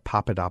way that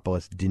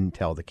Papadopoulos didn't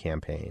tell the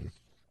campaign.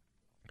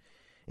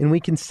 And we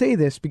can say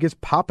this because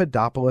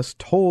Papadopoulos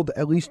told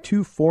at least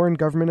two foreign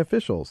government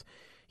officials.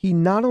 He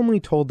not only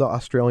told the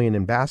Australian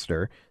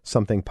ambassador,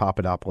 something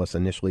Papadopoulos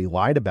initially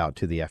lied about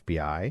to the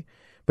FBI,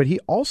 but he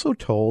also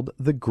told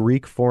the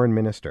Greek foreign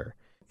minister.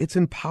 It's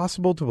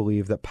impossible to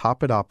believe that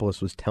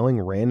Papadopoulos was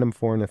telling random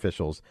foreign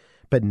officials,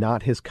 but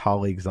not his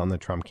colleagues on the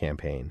Trump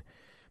campaign.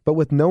 But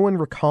with no one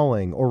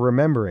recalling or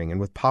remembering, and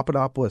with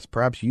Papadopoulos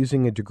perhaps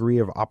using a degree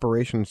of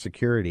operational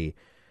security,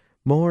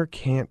 Mueller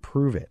can't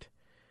prove it.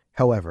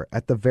 However,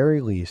 at the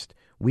very least,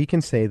 we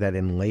can say that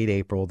in late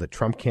April, the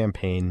Trump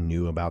campaign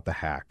knew about the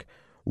hack.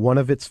 One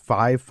of its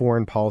 5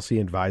 foreign policy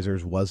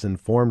advisors was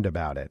informed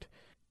about it.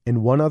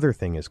 And one other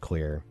thing is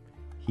clear.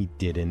 He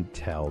didn't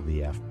tell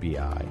the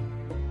FBI.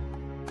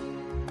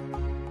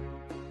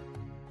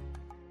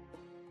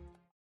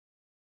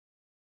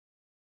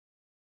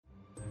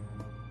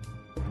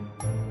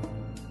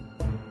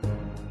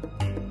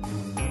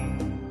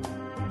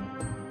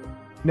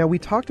 Now, we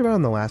talked about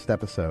in the last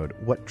episode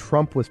what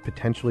Trump was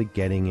potentially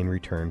getting in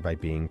return by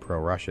being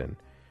pro-Russian,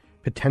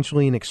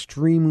 potentially an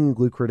extremely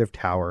lucrative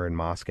tower in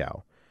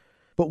Moscow.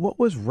 But what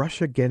was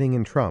Russia getting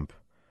in Trump?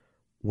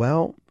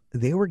 Well,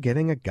 they were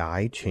getting a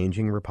guy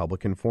changing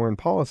Republican foreign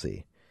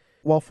policy.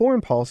 While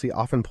foreign policy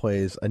often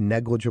plays a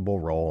negligible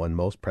role in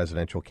most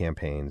presidential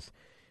campaigns,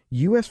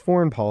 U.S.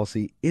 foreign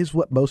policy is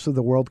what most of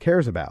the world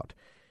cares about.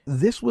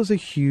 This was a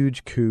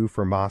huge coup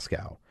for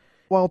Moscow.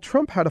 While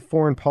Trump had a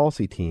foreign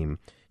policy team,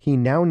 he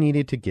now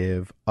needed to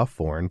give a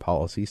foreign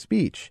policy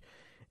speech.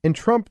 And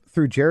Trump,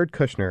 through Jared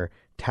Kushner,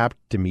 tapped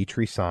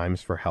Dimitri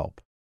Simes for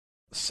help.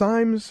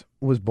 Simes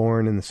was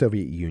born in the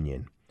Soviet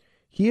Union.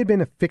 He had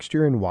been a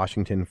fixture in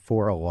Washington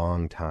for a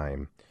long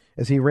time,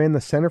 as he ran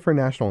the Center for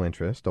National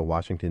Interest, a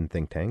Washington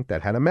think tank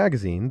that had a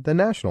magazine, The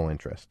National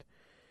Interest.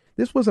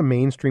 This was a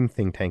mainstream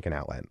think tank and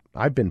outlet.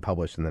 I've been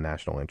published in The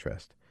National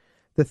Interest.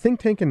 The think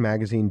tank and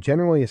magazine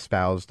generally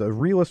espoused a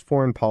realist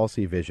foreign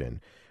policy vision,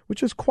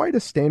 which is quite a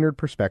standard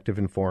perspective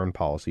in foreign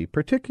policy,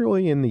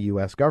 particularly in the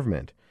U.S.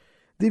 government.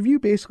 The view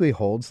basically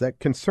holds that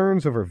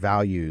concerns over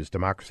values,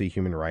 democracy,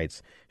 human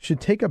rights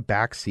should take a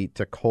backseat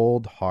to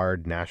cold,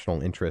 hard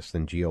national interests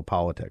in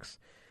geopolitics.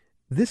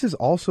 This is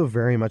also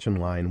very much in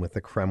line with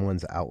the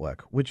Kremlin's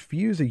outlook, which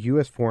views a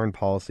U.S. foreign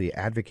policy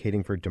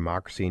advocating for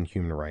democracy and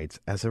human rights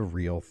as a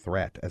real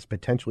threat, as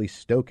potentially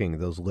stoking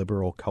those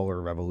liberal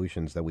color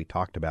revolutions that we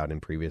talked about in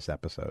previous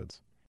episodes.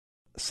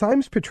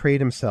 Simes portrayed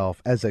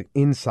himself as an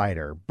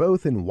insider,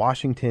 both in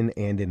Washington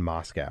and in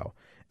Moscow.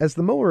 As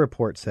the Mueller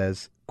report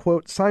says,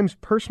 quote, Simes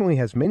personally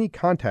has many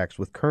contacts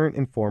with current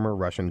and former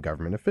Russian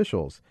government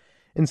officials.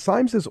 And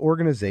Simes's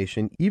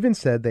organization even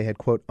said they had,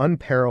 quote,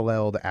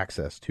 unparalleled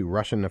access to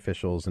Russian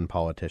officials and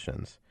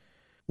politicians.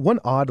 One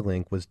odd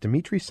link was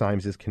Dimitri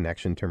Simes's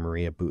connection to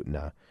Maria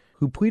Butina,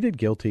 who pleaded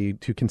guilty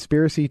to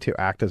conspiracy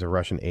to act as a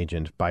Russian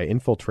agent by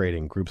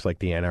infiltrating groups like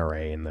the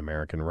NRA and the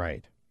American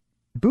right.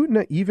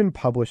 Butina even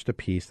published a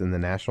piece in the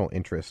National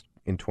Interest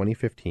in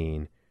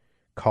 2015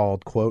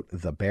 called, quote,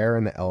 The Bear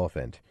and the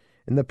Elephant.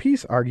 And the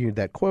piece argued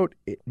that, quote,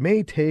 it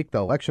may take the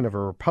election of a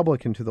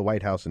Republican to the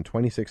White House in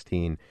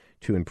 2016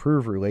 to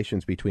improve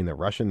relations between the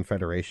Russian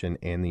Federation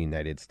and the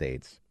United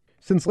States.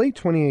 Since late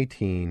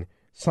 2018,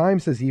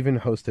 Symes has even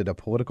hosted a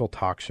political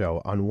talk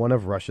show on one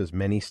of Russia's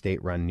many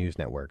state-run news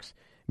networks,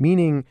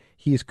 meaning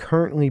he's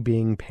currently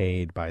being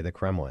paid by the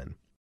Kremlin.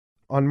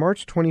 On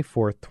March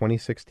 24,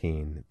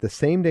 2016, the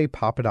same day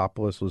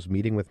Papadopoulos was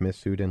meeting with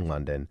Mifsud in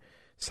London,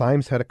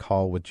 Symes had a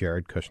call with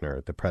Jared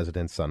Kushner, the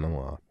president's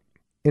son-in-law.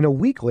 And a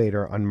week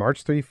later, on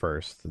March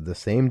 31st, the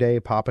same day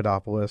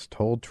Papadopoulos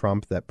told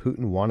Trump that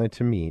Putin wanted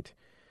to meet,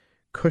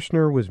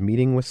 Kushner was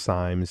meeting with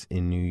Symes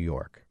in New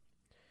York.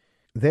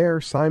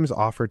 There, Symes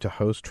offered to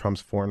host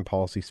Trump's foreign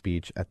policy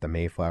speech at the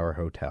Mayflower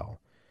Hotel.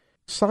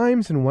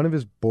 Symes and one of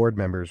his board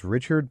members,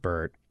 Richard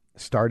Burt,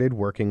 started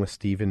working with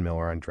Stephen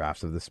Miller on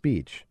drafts of the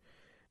speech.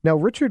 Now,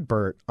 Richard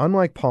Burt,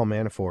 unlike Paul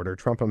Manafort or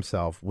Trump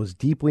himself, was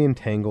deeply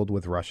entangled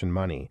with Russian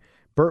money.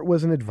 Burt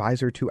was an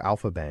advisor to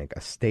Alfa Bank,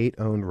 a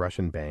state-owned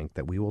Russian bank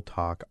that we will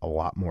talk a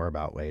lot more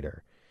about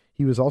later.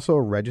 He was also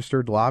a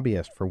registered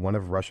lobbyist for one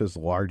of Russia's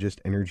largest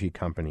energy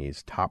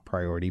companies' top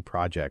priority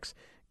projects,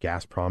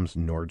 Gazprom's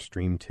Nord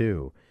Stream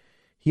 2.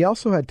 He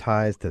also had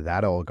ties to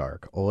that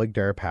oligarch, Oleg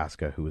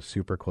Deripaska, who was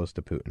super close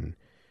to Putin.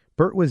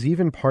 Burt was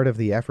even part of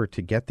the effort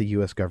to get the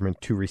U.S.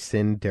 government to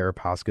rescind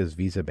Deripaska's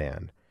visa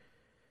ban.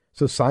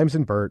 So Symes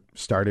and Burt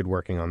started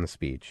working on the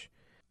speech.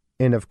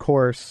 And of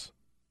course,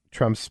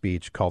 Trump's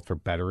speech called for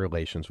better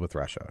relations with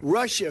Russia.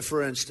 Russia,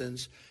 for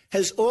instance,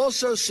 has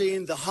also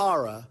seen the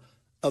horror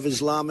of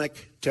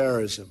Islamic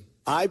terrorism.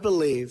 I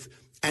believe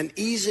an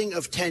easing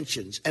of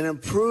tensions and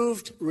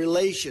improved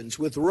relations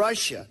with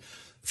Russia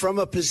from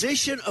a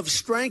position of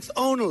strength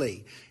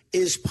only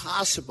is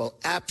possible,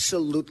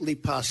 absolutely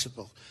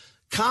possible.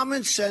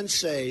 Common sense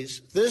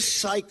says this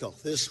cycle,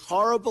 this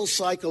horrible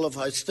cycle of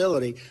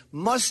hostility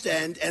must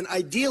end and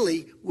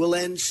ideally will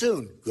end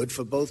soon. Good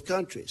for both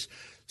countries.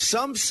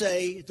 Some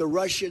say the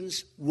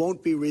Russians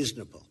won't be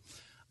reasonable.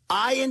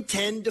 I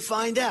intend to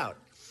find out.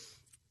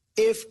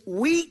 If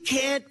we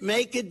can't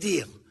make a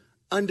deal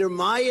under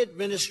my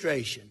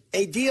administration,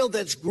 a deal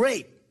that's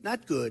great,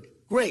 not good,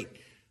 great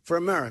for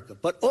America,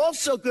 but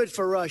also good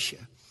for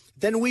Russia,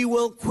 then we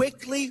will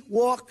quickly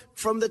walk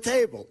from the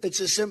table.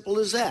 It's as simple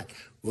as that.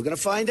 We're going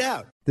to find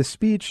out. The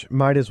speech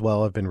might as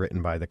well have been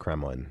written by the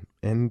Kremlin,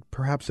 and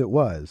perhaps it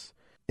was.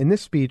 And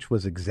this speech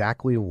was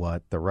exactly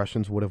what the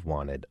Russians would have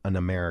wanted an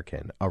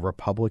American, a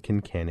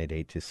Republican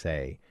candidate to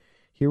say.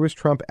 Here was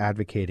Trump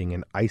advocating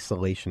an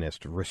isolationist,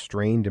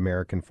 restrained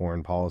American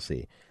foreign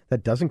policy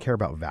that doesn't care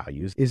about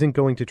values, isn't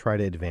going to try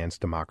to advance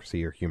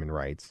democracy or human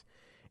rights.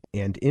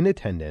 And in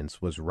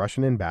attendance was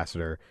Russian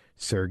Ambassador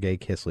Sergei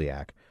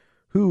Kislyak,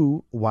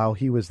 who, while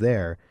he was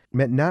there,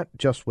 met not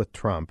just with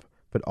Trump,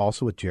 but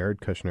also with Jared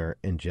Kushner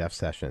and Jeff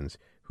Sessions,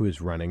 who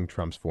is running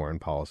Trump's foreign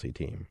policy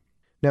team.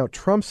 Now,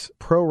 Trump's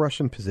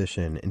pro-Russian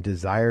position and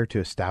desire to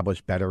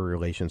establish better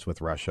relations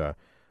with Russia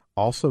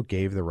also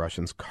gave the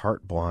Russians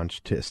carte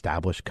blanche to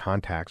establish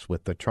contacts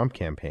with the Trump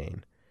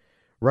campaign.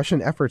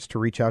 Russian efforts to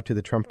reach out to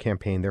the Trump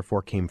campaign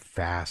therefore came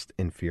fast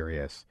and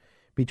furious.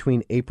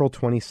 Between April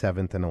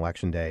 27th and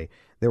Election Day,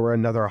 there were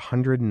another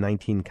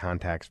 119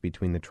 contacts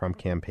between the Trump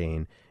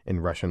campaign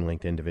and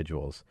Russian-linked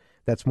individuals.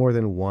 That's more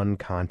than one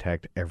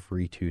contact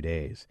every 2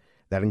 days.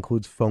 That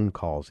includes phone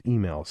calls,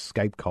 emails,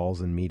 Skype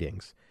calls, and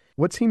meetings.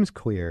 What seems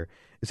clear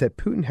is that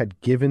Putin had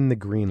given the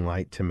green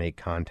light to make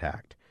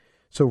contact.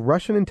 So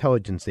Russian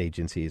intelligence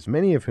agencies,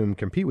 many of whom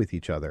compete with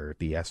each other,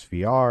 the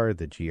SVR,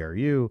 the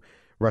GRU,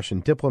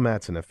 Russian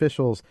diplomats and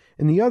officials,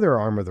 and the other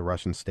arm of the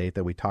Russian state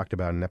that we talked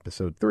about in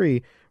episode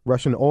 3,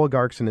 Russian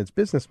oligarchs and its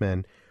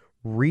businessmen,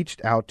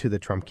 reached out to the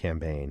Trump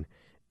campaign.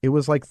 It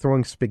was like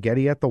throwing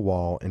spaghetti at the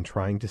wall and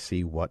trying to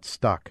see what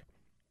stuck.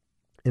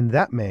 In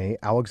that May,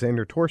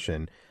 Alexander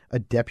Torshin, a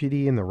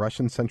deputy in the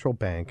Russian central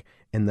bank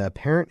and the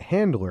apparent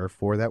handler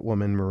for that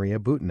woman, Maria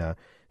Butina,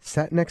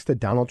 sat next to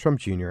Donald Trump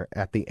Jr.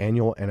 at the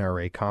annual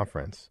NRA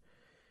conference.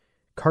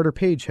 Carter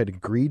Page had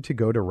agreed to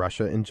go to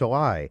Russia in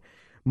July.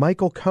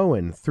 Michael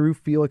Cohen, through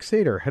Felix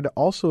Sater, had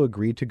also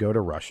agreed to go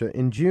to Russia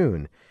in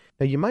June.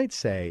 Now, you might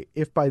say,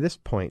 if by this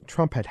point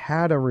Trump had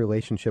had a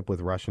relationship with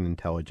Russian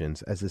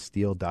intelligence, as the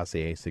Steele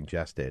dossier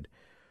suggested,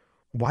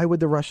 why would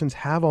the Russians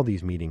have all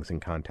these meetings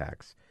and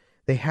contacts?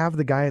 They have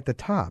the guy at the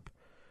top.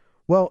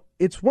 Well,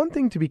 it's one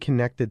thing to be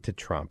connected to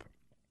Trump,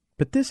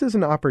 but this is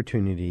an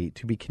opportunity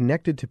to be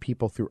connected to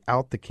people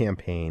throughout the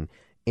campaign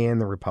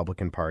and the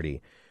Republican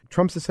Party.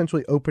 Trump's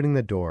essentially opening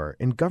the door,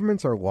 and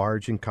governments are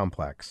large and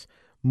complex.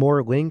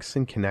 More links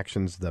and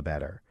connections, the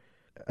better.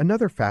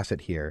 Another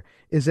facet here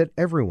is that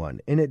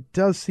everyone, and it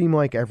does seem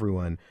like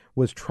everyone,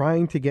 was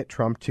trying to get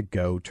Trump to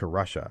go to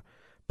Russia.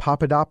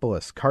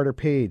 Papadopoulos, Carter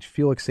Page,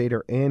 Felix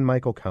Sater, and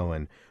Michael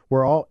Cohen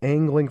were all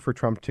angling for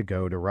Trump to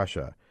go to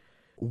Russia.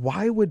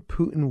 Why would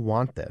Putin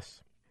want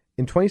this?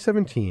 In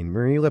 2017,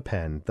 Marine Le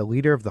Pen, the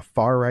leader of the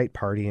far-right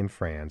party in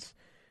France,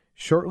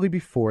 shortly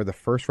before the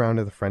first round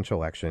of the French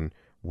election,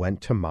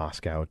 went to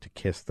Moscow to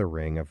kiss the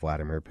ring of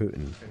Vladimir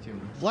Putin.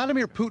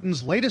 Vladimir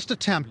Putin's latest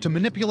attempt to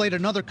manipulate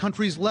another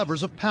country's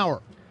levers of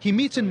power. He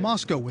meets in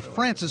Moscow with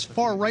France's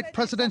far-right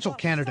presidential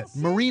candidate,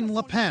 Marine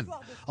Le Pen,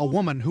 a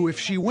woman who, if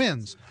she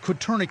wins, could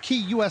turn a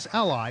key U.S.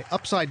 ally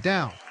upside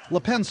down. Le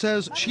Pen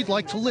says she'd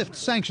like to lift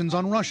sanctions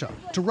on Russia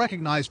to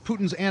recognize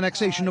Putin's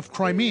annexation of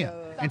Crimea,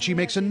 and she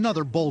makes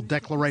another bold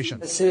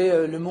declaration. It's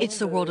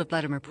the world of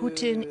Vladimir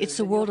Putin. It's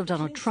the world of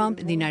Donald Trump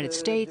in the United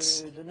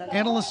States.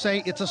 Analysts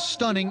say it's a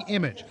stunning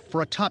image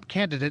for a top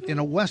candidate in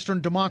a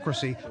Western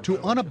democracy to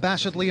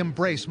unabashedly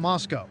embrace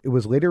Moscow. It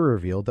was later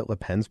revealed that Le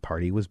Pen's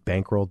party was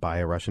bankrolled by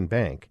a Russian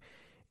bank.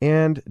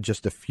 And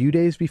just a few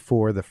days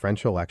before the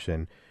French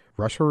election,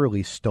 Russia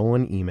released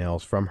stolen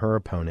emails from her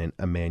opponent,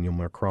 Emmanuel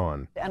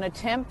Macron. An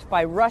attempt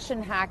by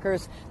Russian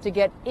hackers to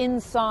get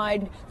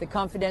inside the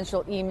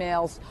confidential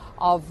emails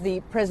of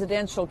the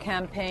presidential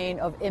campaign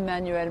of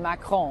Emmanuel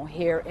Macron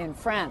here in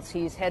France.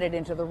 He's headed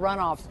into the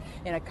runoffs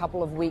in a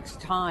couple of weeks'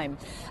 time.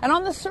 And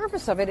on the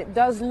surface of it, it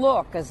does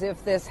look as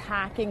if this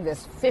hacking,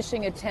 this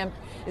phishing attempt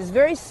is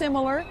very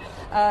similar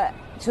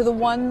to the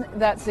one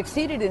that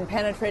succeeded in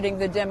penetrating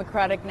the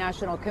Democratic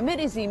National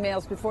Committee's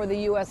emails before the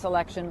U.S.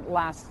 election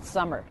last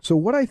summer. So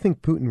what I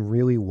think Putin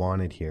really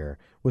wanted here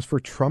was for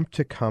Trump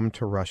to come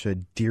to Russia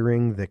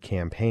during the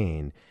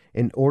campaign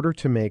in order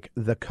to make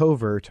the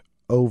covert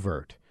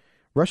overt.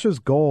 Russia's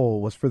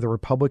goal was for the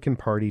Republican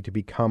Party to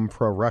become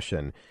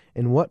pro-Russian,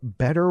 and what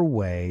better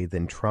way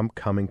than Trump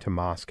coming to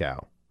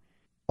Moscow?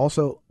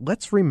 Also,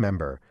 let's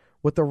remember,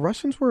 what the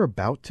Russians were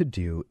about to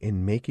do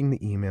in making the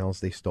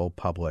emails they stole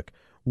public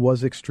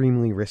was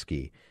extremely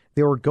risky.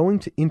 They were going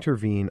to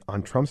intervene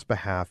on Trump's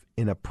behalf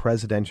in a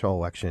presidential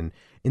election,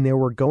 and they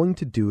were going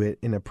to do it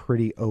in a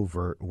pretty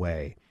overt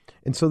way.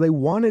 And so they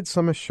wanted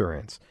some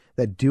assurance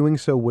that doing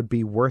so would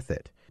be worth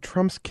it.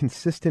 Trump's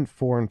consistent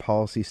foreign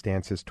policy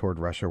stances toward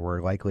Russia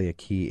were likely a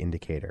key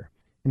indicator.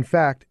 In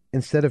fact,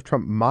 instead of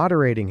Trump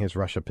moderating his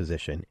Russia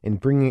position and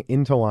bringing it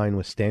into line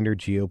with standard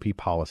GOP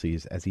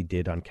policies as he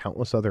did on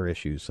countless other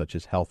issues such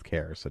as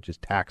healthcare, such as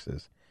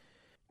taxes,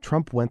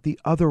 Trump went the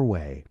other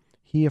way.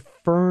 He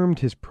affirmed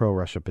his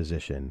pro-Russia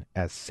position,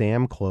 as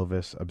Sam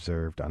Clovis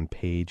observed on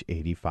page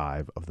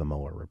 85 of the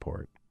Mueller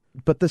report.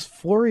 But this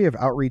flurry of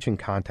outreach and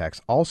contacts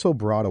also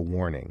brought a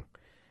warning.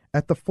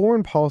 At the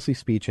foreign policy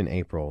speech in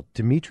April,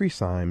 Dimitri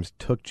Simes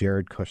took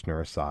Jared Kushner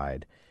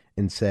aside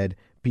and said,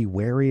 "Be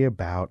wary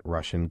about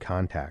Russian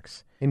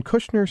contacts." And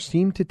Kushner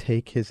seemed to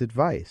take his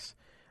advice.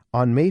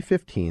 On May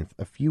 15th,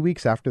 a few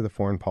weeks after the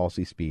foreign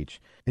policy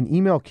speech, an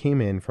email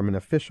came in from an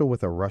official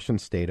with a Russian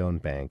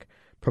state-owned bank,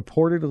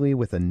 purportedly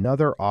with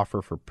another offer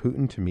for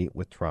Putin to meet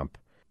with Trump.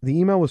 The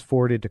email was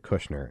forwarded to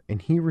Kushner,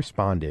 and he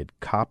responded,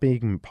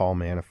 copying Paul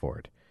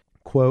Manafort,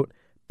 quote,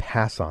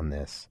 "Pass on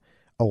this.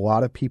 A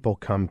lot of people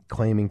come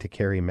claiming to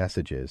carry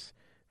messages.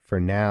 For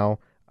now,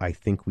 I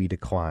think we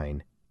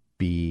decline.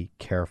 Be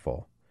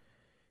careful."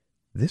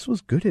 This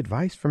was good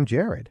advice from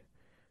Jared.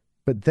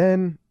 But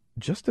then,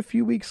 just a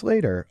few weeks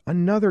later,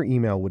 another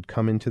email would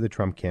come into the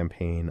Trump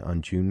campaign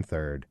on June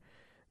 3rd.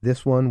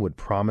 This one would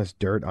promise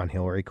dirt on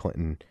Hillary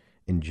Clinton,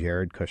 and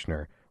Jared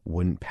Kushner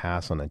wouldn't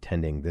pass on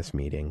attending this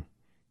meeting.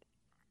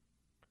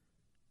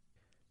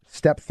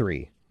 Step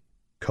 3.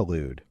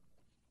 Collude.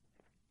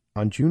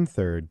 On June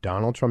 3rd,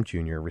 Donald Trump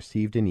Jr.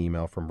 received an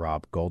email from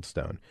Rob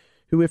Goldstone,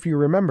 who, if you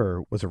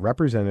remember, was a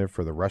representative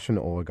for the Russian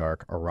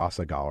oligarch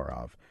Arasa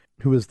Galarov,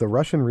 who is the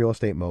Russian real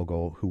estate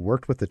mogul who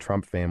worked with the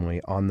Trump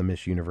family on the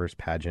Miss Universe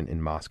pageant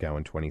in Moscow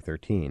in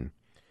 2013.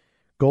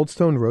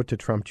 Goldstone wrote to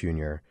Trump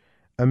Jr.,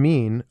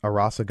 "Amin,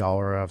 Arasa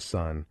Galarov's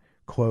son,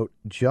 quote,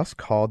 just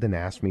called and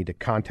asked me to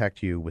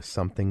contact you with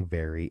something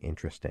very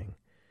interesting.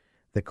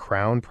 The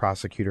Crown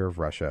Prosecutor of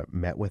Russia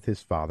met with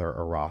his father,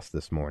 Aras,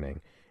 this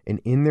morning, and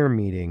in their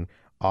meeting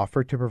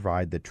offered to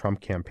provide the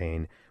Trump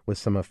campaign with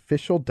some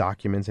official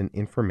documents and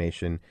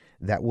information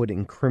that would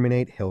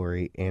incriminate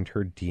Hillary and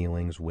her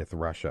dealings with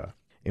Russia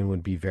and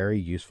would be very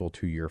useful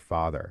to your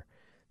father.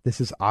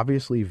 This is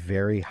obviously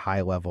very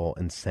high-level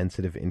and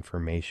sensitive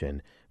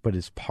information, but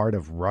is part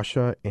of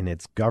Russia and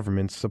its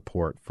government's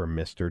support for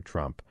Mr.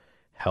 Trump,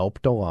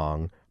 helped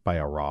along by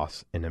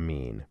Aras and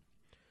Amin."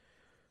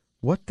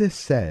 What this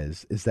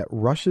says is that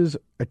Russia's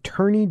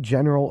attorney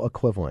general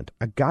equivalent,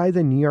 a guy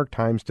the New York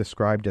Times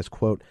described as,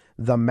 quote,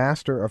 the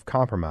master of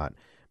compromat,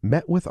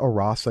 met with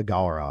Arasa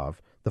Galarov,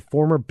 the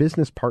former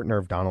business partner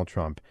of Donald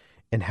Trump,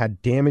 and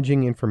had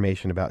damaging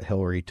information about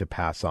Hillary to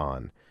pass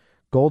on.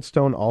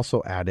 Goldstone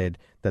also added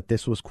that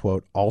this was,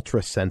 quote,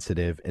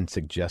 ultra-sensitive and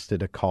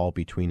suggested a call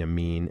between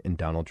Amin and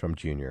Donald Trump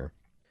Jr.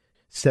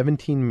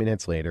 17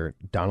 minutes later,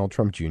 Donald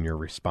Trump Jr.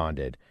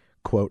 responded,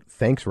 quote,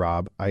 "Thanks,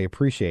 Rob. I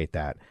appreciate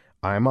that.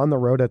 I'm on the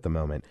road at the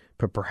moment,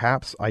 but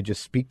perhaps I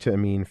just speak to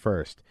Amin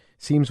first.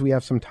 Seems we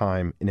have some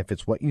time, and if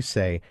it's what you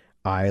say,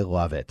 I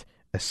love it,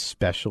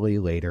 especially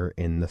later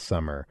in the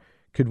summer.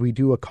 Could we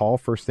do a call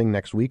first thing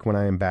next week when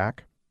I am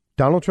back?"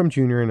 Donald Trump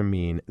Jr. and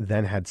Amin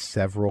then had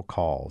several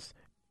calls,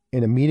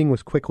 and a meeting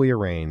was quickly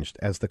arranged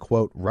as the,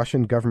 quote,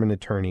 Russian government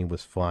attorney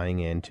was flying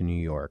in to New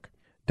York.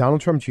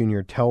 Donald Trump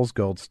Jr. tells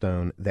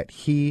Goldstone that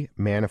he,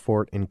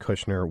 Manafort, and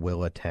Kushner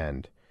will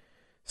attend.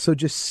 So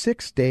just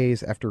 6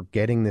 days after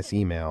getting this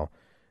email,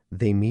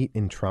 they meet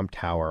in Trump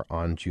Tower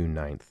on June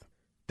 9th.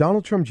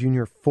 Donald Trump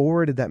Jr.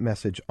 forwarded that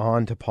message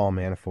on to Paul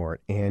Manafort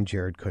and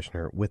Jared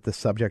Kushner with the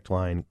subject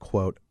line,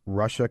 quote,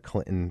 Russia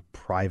Clinton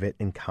private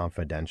and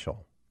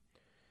confidential.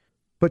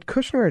 But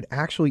Kushner had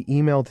actually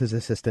emailed his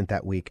assistant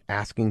that week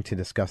asking to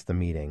discuss the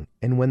meeting,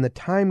 and when the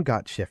time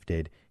got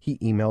shifted, he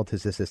emailed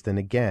his assistant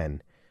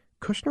again.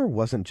 Kushner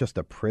wasn't just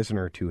a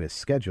prisoner to his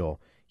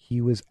schedule, he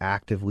was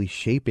actively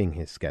shaping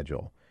his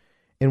schedule.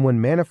 And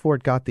when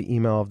Manafort got the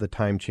email of the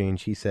time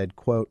change, he said,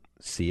 quote,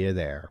 "See you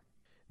there."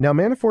 Now,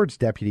 Manafort's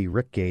deputy,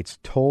 Rick Gates,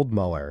 told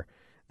Mueller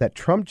that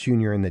Trump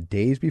Jr. in the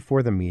days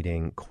before the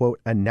meeting,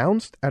 quote,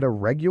 announced at a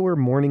regular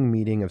morning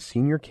meeting of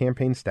senior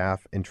campaign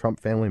staff and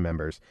Trump family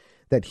members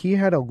that he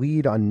had a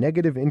lead on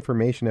negative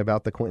information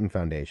about the Clinton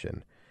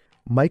Foundation.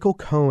 Michael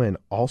Cohen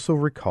also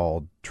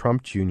recalled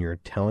Trump Jr.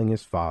 telling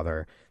his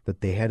father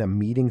that they had a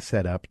meeting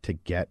set up to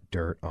get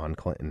dirt on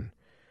Clinton.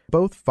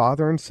 Both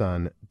father and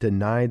son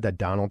denied that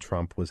Donald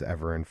Trump was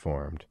ever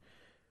informed.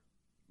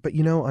 But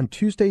on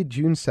Tuesday,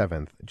 June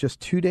 7th, just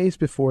 2 days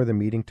before the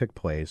meeting took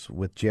place,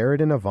 with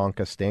Jared and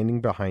Ivanka standing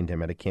behind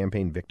him at a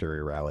campaign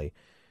victory rally,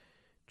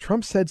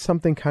 Trump said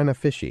something kind of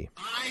fishy.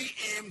 I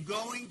am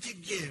going to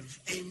give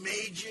a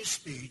major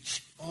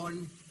speech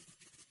on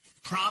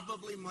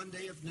probably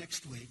Monday of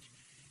next week,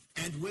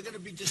 and we're going to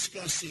be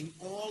discussing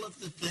all of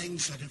the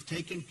things that have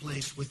taken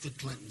place with the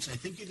Clintons. I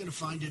think you're going to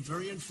find it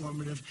very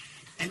informative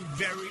and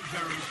very,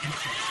 very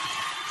interesting.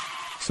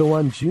 So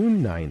on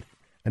June 9th,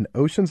 an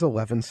Ocean's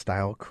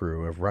 11-style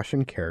crew of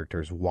Russian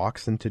characters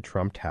walks into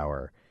Trump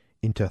Tower,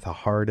 into the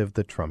heart of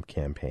the Trump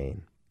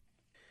campaign.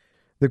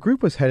 The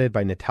group was headed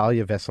by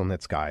Natalia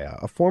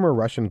Veselnitskaya, a former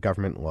Russian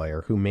government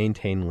lawyer who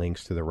maintained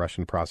links to the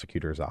Russian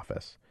prosecutor's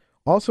office.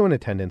 Also in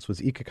attendance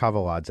was Ika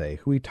Kavaladze,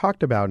 who we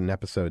talked about in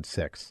episode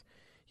 6.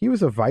 He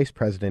was a vice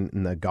president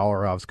in the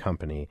Galarov's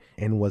company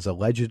and was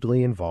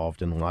allegedly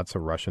involved in lots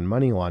of Russian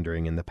money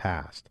laundering in the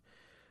past.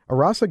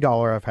 Arasa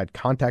Galarov had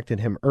contacted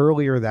him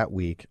earlier that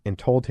week and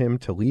told him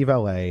to leave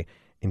LA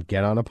and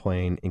get on a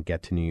plane and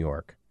get to New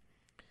York.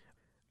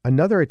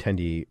 Another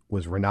attendee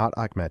was Renat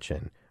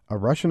Akhmetshin, a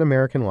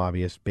Russian-American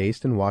lobbyist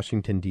based in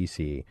Washington,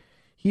 D.C.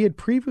 He had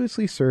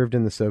previously served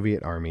in the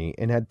Soviet Army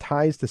and had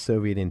ties to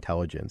Soviet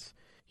intelligence.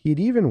 He had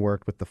even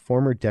worked with the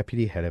former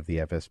deputy head of the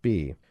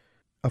FSB.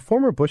 A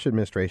former Bush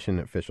administration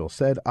official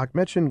said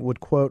Akhmetshin would,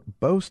 quote,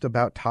 boast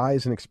about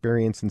ties and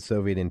experience in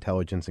Soviet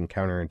intelligence and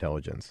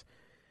counterintelligence.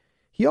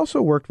 He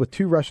also worked with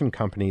 2 Russian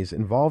companies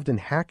involved in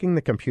hacking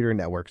the computer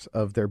networks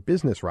of their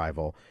business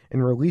rival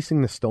and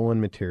releasing the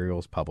stolen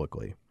materials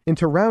publicly. And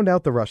to round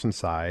out the Russian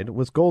side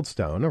was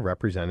Goldstone, a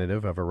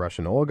representative of a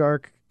Russian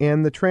oligarch,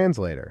 and the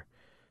translator.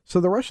 So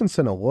the Russians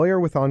sent a lawyer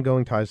with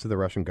ongoing ties to the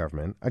Russian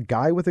government, a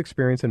guy with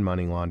experience in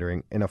money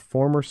laundering, and a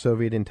former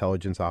Soviet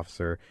intelligence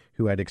officer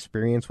who had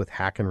experience with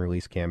hack and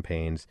release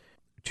campaigns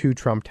to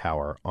Trump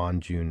Tower on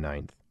June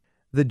 9th.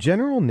 The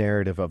general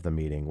narrative of the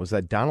meeting was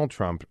that Donald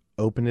Trump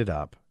opened it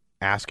up,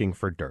 asking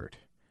for dirt.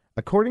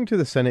 According to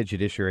the Senate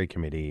Judiciary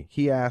Committee,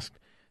 he asked,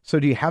 "So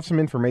do you have some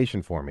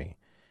information for me?"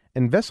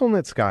 And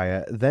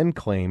Veselnitskaya then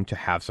claimed to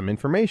have some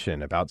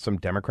information about some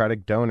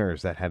Democratic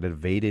donors that had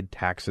evaded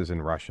taxes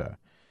in Russia.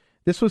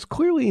 This was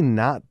clearly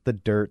not the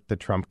dirt the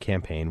Trump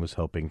campaign was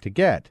hoping to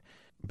get.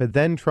 But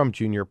then Trump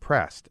Jr.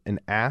 pressed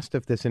and asked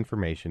if this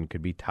information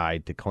could be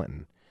tied to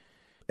Clinton.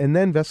 And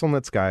then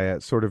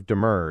Veselnitskaya sort of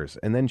demurs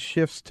and then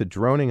shifts to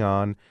droning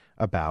on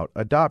about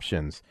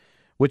adoptions,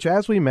 which,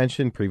 as we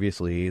mentioned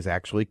previously, is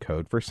actually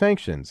code for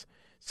sanctions,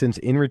 since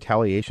in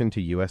retaliation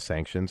to U.S.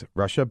 sanctions,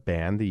 Russia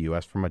banned the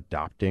U.S. from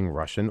adopting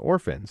Russian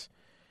orphans.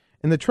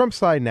 And the Trump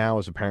side now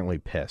is apparently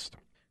pissed.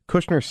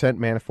 Kushner sent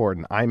Manafort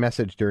an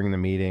iMessage during the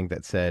meeting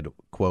that said,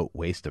 quote,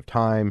 waste of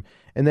time,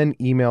 and then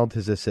emailed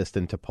his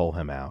assistant to pull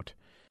him out.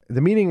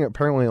 The meeting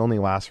apparently only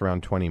lasts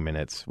around 20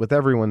 minutes, with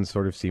everyone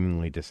sort of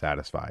seemingly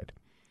dissatisfied.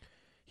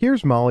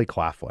 Here's Molly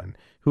Claflin,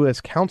 who,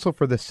 as counsel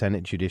for the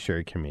Senate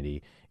Judiciary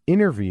Committee,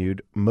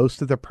 interviewed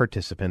most of the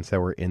participants that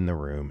were in the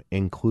room,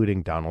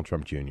 including Donald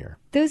Trump Jr.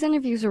 Those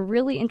interviews were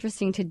really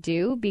interesting to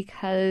do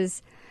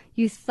because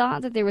you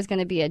thought that there was going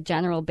to be a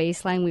general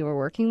baseline we were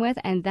working with,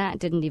 and that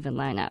didn't even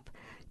line up.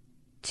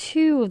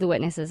 2 of the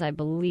witnesses, I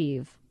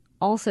believe,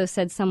 also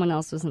said someone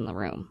else was in the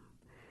room,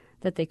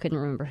 that they couldn't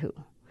remember who.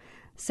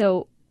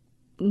 So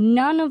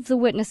none of the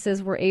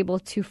witnesses were able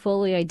to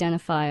fully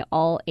identify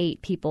all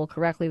 8 people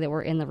correctly that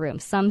were in the room.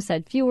 Some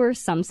said fewer,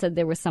 some said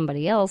there was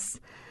somebody else.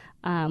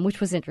 Which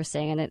was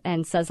interesting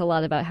and says a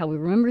lot about how we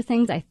remember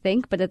things, I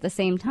think. But at the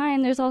same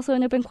time, there's also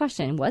an open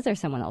question. Was there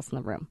someone else in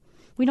the room?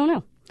 We don't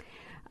know.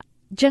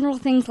 General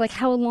things like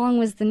how long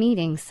was the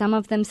meeting? Some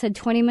of them said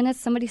 20 minutes.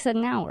 Somebody said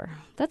an hour.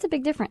 That's a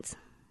big difference.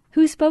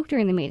 Who spoke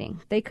during the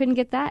meeting? They couldn't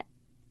get that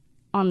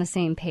on the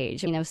same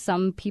page.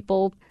 Some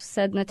people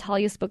said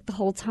Natalia spoke the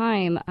whole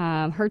time.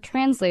 Her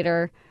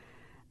translator,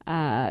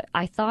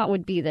 I thought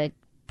would be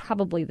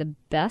probably the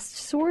best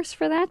source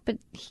for that, but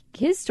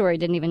his story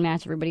didn't even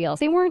match everybody else.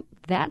 They weren't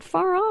that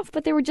far off,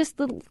 but they were just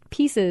little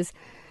pieces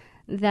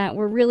that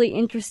were really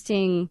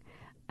interesting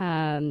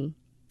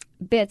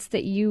bits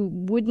that you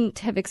wouldn't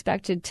have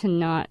expected to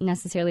not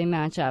necessarily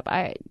match up.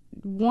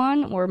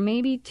 One or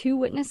maybe 2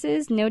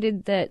 witnesses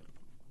noted that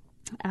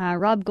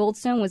Rob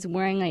Goldstone was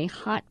wearing a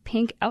hot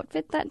pink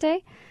outfit that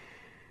day.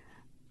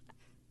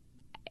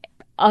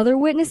 Other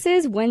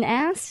witnesses, when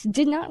asked,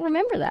 did not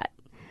remember that,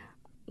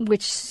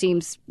 which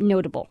seems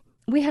notable.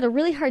 We had a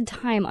really hard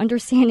time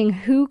understanding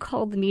who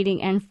called the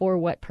meeting and for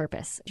what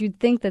purpose. You'd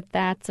think that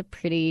that's a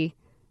pretty...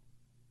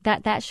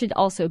 That should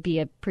also be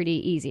a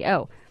pretty easy,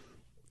 oh,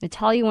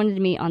 Natalia wanted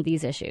to meet on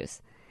these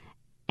issues.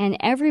 And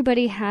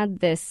everybody had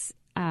this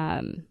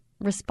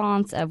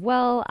response of,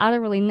 well, I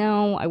don't really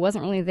know. I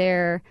wasn't really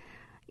there.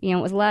 You know,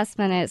 it was last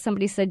minute.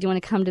 Somebody said, do you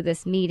want to come to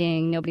this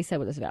meeting? Nobody said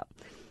what it was about.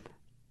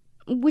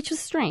 Which was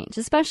strange,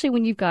 especially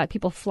when you've got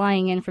people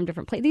flying in from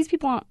different places. These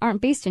people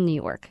aren't based in New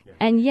York. Yeah.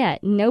 And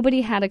yet,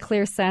 nobody had a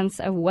clear sense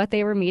of what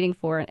they were meeting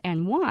for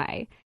and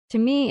why. To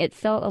me, it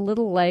felt a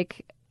little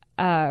like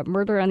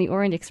Murder on the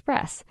Orient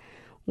Express,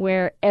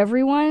 where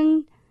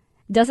everyone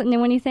doesn't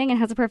know anything and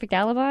has a perfect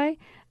alibi.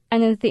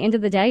 And then at the end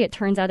of the day, it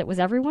turns out it was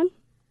everyone.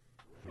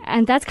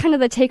 And that's kind of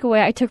the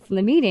takeaway I took from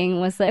the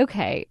meeting was that,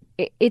 okay,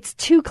 it's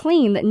too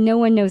clean that no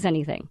one knows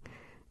anything.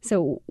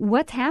 So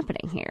what's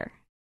happening here?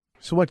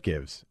 So what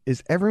gives?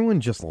 Is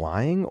everyone just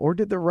lying, or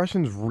did the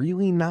Russians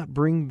really not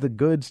bring the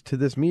goods to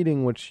this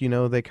meeting, which,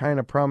 they kind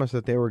of promised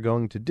that they were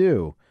going to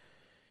do?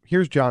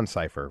 Here's John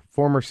Cipher,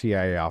 former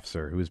CIA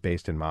officer who is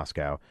based in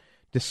Moscow,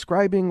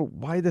 describing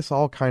why this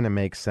all kind of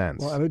makes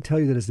sense. Well, I would tell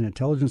you that as an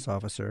intelligence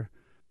officer,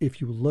 if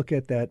you look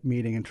at that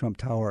meeting in Trump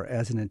Tower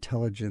as an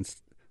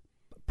intelligence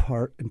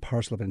part and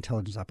parcel of an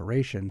intelligence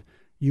operation,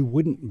 you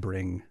wouldn't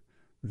bring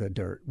the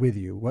dirt with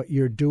you. What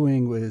you're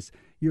doing is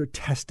you're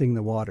testing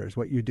the waters.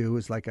 What you do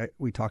is, like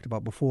we talked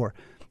about before,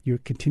 you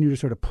continue to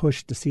sort of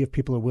push to see if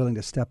people are willing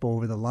to step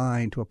over the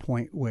line to a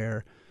point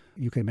where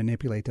you can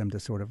manipulate them to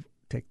sort of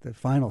take the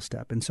final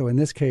step. And so in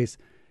this case,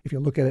 if you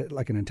look at it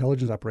like an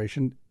intelligence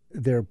operation,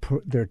 they're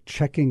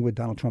checking with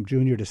Donald Trump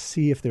Jr. to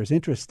see if there's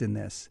interest in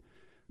this.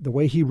 The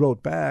way he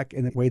wrote back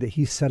and the way that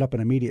he set up an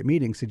immediate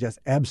meeting suggests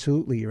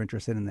absolutely you're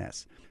interested in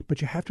this.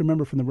 But you have to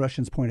remember from the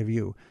Russians' point of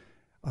view,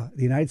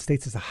 the United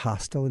States is a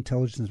hostile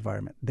intelligence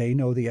environment. They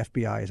know the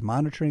FBI is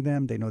monitoring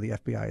them. They know the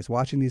FBI is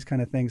watching these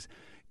kind of things.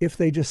 If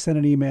they just sent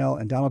an email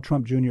and Donald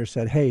Trump Jr.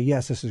 said, hey,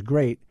 yes, this is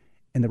great,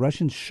 and the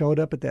Russians showed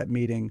up at that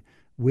meeting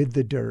with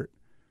the dirt,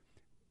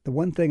 the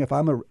one thing, if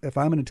I'm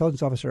an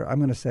intelligence officer, I'm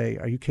going to say,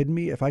 are you kidding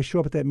me? If I show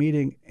up at that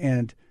meeting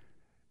and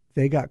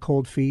they got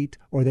cold feet,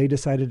 or they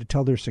decided to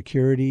tell their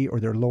security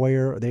or their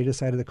lawyer, or they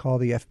decided to call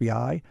the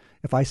FBI,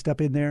 if I step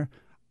in there,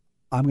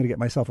 I'm going to get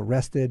myself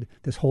arrested.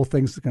 This whole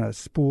thing's going to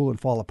spool and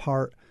fall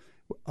apart.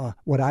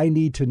 What I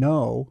need to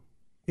know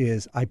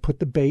is I put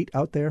the bait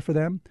out there for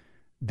them.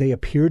 They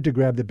appeared to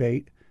grab the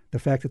bait. The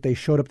fact that they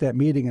showed up at that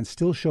meeting and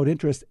still showed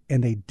interest,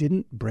 and they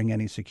didn't bring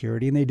any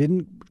security, and they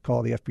didn't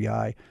call the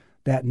FBI,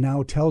 that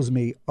now tells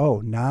me,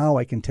 oh, now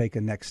I can take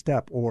a next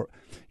step, or,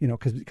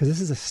 because this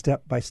is a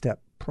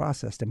step-by-step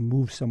process to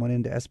move someone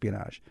into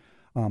espionage.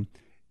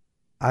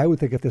 I would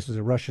think if this was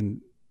a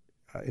Russian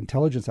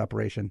intelligence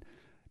operation,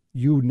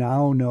 you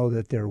now know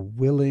that they're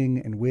willing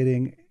and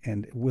witting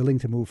and willing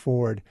to move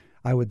forward.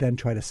 I would then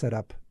try to set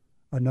up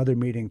another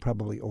meeting,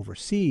 probably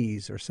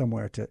overseas or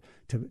somewhere, to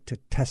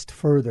test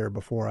further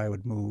before I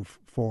would move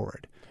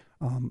forward.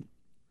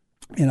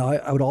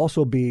 I would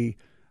also be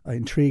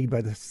intrigued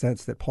by the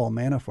sense that Paul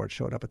Manafort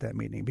showed up at that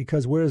meeting,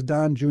 because whereas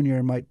Don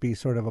Jr. might be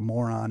sort of a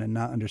moron and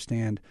not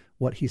understand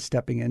what he's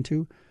stepping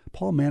into,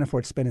 Paul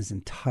Manafort spent his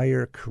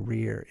entire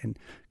career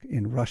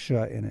in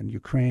Russia and in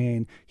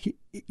Ukraine.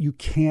 You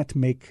can't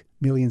make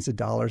millions of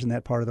dollars in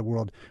that part of the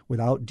world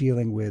without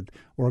dealing with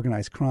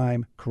organized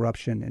crime,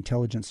 corruption,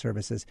 intelligence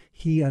services.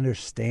 He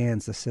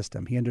understands the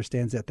system. He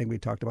understands that thing we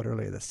talked about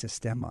earlier, the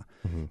sistema.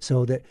 Mm-hmm.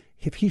 So that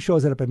if he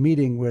shows up at a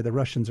meeting where the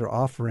Russians are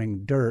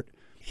offering dirt,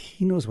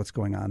 he knows what's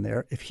going on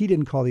there. If he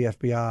didn't call the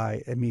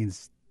FBI, it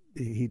means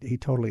he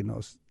totally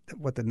knows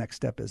what the next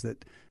step is,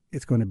 that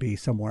it's going to be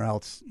somewhere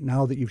else.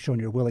 Now that you've shown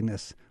your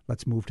willingness,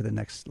 let's move to the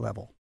next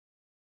level.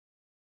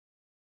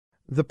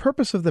 The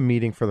purpose of the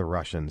meeting for the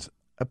Russians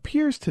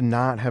appears to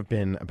not have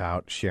been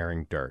about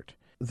sharing dirt.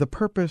 The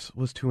purpose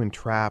was to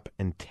entrap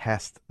and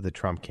test the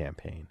Trump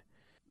campaign.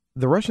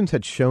 The Russians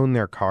had shown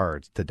their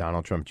cards to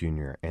Donald Trump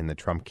Jr. and the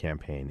Trump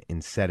campaign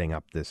in setting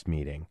up this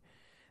meeting.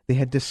 They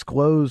had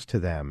disclosed to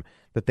them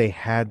that they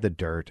had the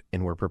dirt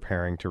and were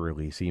preparing to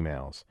release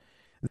emails.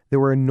 There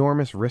were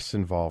enormous risks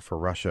involved for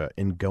Russia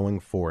in going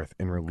forth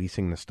and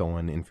releasing the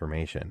stolen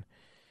information.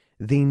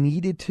 They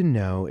needed to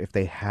know if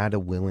they had a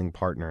willing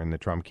partner in the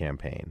Trump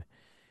campaign.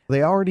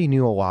 They already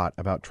knew a lot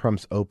about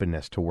Trump's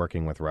openness to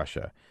working with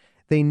Russia.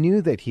 They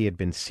knew that he had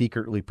been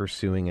secretly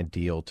pursuing a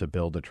deal to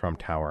build a Trump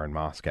Tower in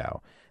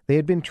Moscow. They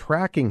had been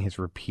tracking his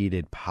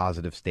repeated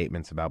positive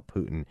statements about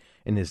Putin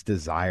and his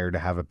desire to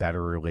have a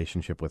better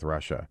relationship with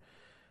Russia.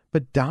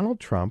 But Donald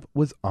Trump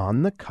was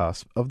on the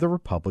cusp of the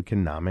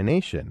Republican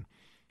nomination.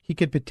 He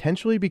could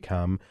potentially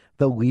become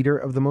the leader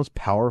of the most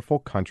powerful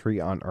country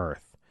on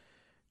earth.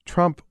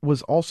 Trump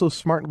was also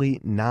smartly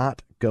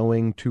not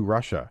going to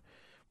Russia,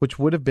 which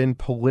would have been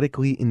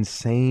politically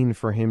insane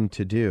for him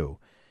to do.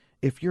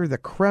 If you're the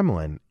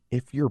Kremlin,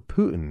 if you're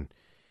Putin,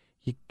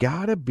 you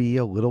gotta be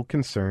a little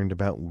concerned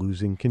about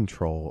losing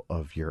control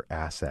of your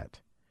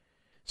asset.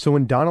 So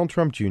when Donald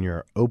Trump Jr.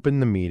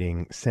 opened the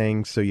meeting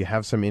saying, "So you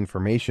have some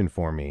information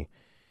for me,"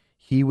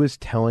 he was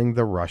telling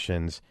the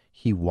Russians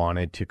he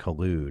wanted to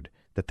collude,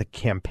 that the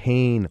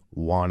campaign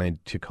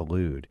wanted to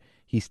collude.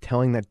 He's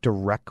telling that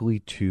directly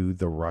to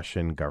the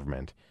Russian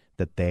government,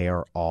 that they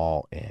are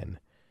all in.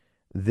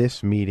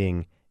 This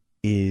meeting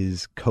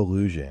is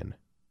collusion.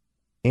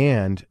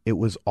 And it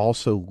was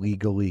also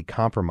legally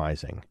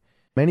compromising.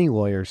 Many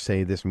lawyers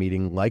say this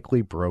meeting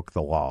likely broke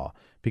the law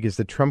because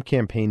the Trump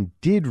campaign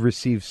did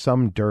receive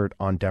some dirt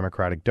on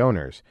Democratic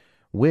donors,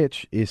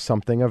 which is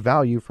something of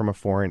value from a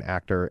foreign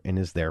actor and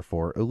is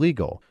therefore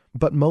illegal.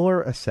 But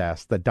Mueller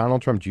assessed that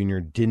Donald Trump Jr.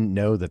 didn't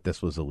know that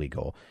this was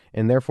illegal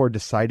and therefore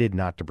decided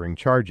not to bring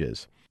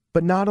charges.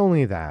 But not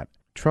only that,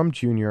 Trump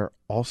Jr.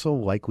 also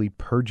likely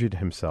perjured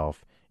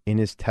himself in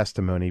his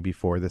testimony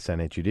before the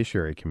Senate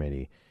Judiciary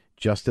Committee,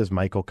 just as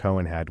Michael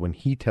Cohen had when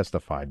he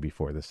testified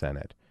before the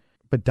Senate.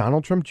 But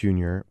Donald Trump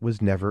Jr.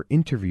 was never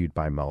interviewed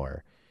by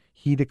Mueller.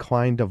 He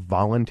declined a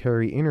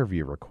voluntary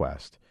interview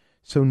request,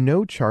 so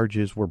no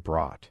charges were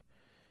brought.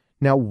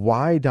 Now,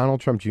 why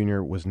Donald Trump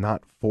Jr. was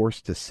not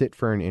forced to sit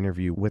for an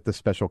interview with the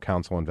special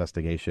counsel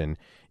investigation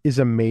is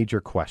a major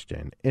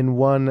question, and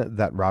one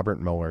that Robert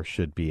Mueller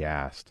should be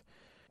asked.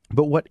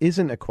 But what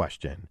isn't a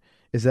question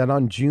is that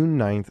on June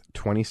 9th,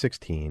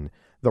 2016,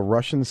 the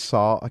Russians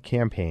saw a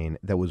campaign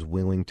that was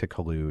willing to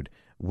collude,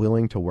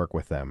 willing to work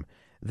with them.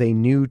 They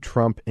knew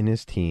Trump and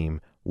his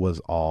team was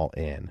all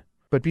in.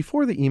 But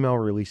before the email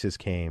releases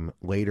came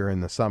later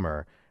in the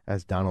summer,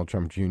 as Donald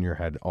Trump Jr.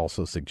 had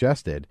also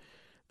suggested,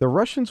 the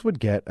Russians would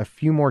get a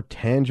few more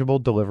tangible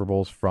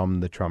deliverables from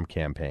the Trump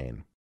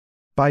campaign.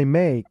 By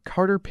May,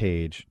 Carter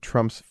Page,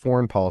 Trump's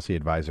foreign policy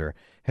advisor,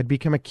 had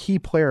become a key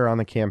player on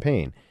the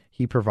campaign.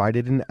 He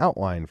provided an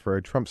outline for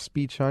a Trump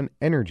speech on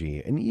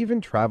energy and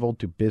even traveled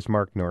to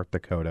Bismarck, North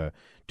Dakota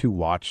to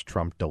watch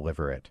Trump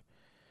deliver it.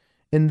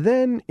 And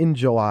then in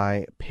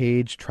July,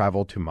 Page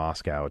traveled to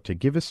Moscow to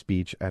give a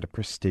speech at a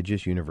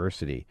prestigious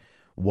university,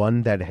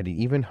 one that had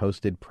even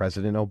hosted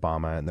President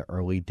Obama in the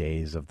early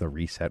days of the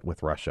reset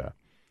with Russia.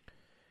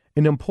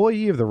 An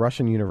employee of the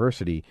Russian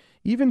university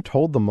even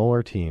told the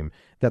Mueller team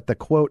that the,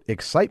 quote,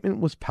 excitement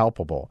was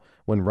palpable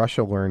when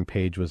Russia learned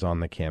Page was on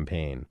the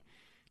campaign.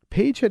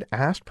 Page had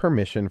asked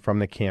permission from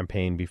the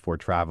campaign before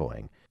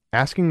traveling,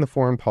 asking the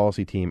foreign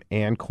policy team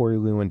and Corey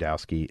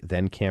Lewandowski,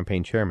 then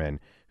campaign chairman,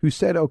 who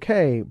said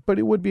okay, but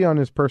it would be on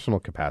his personal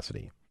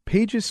capacity.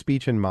 Page's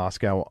speech in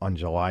Moscow on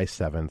July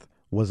 7th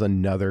was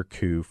another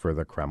coup for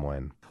the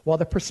Kremlin. While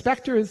the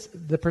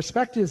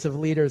perspectives of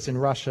leaders in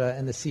Russia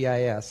and the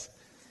CIS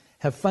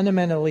have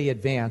fundamentally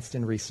advanced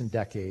in recent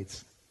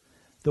decades,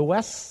 the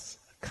West's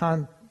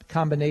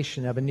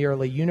combination of a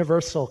nearly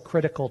universal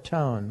critical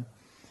tone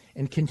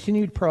and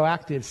continued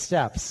proactive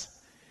steps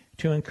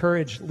to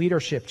encourage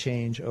leadership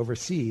change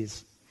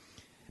overseas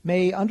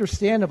may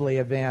understandably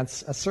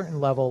advance a certain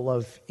level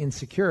of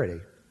insecurity,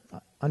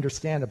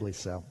 understandably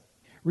so.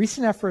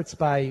 Recent efforts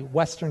by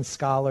Western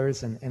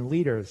scholars and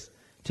leaders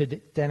to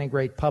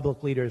denigrate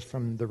public leaders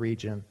from the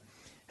region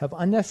have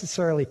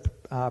unnecessarily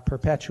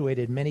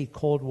perpetuated many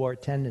Cold War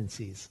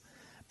tendencies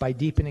by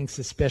deepening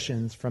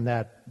suspicions from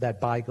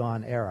that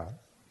bygone era.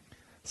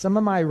 Some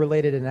of my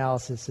related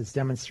analysis has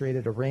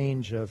demonstrated a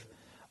range of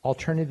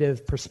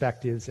alternative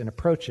perspectives and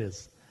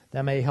approaches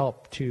that may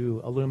help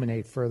to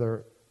illuminate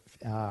further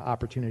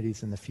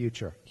opportunities in the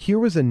future. Here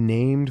was a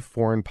named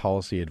foreign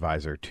policy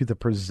advisor to the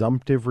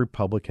presumptive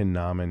Republican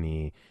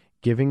nominee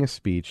giving a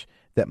speech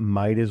that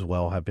might as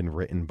well have been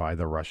written by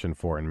the Russian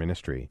foreign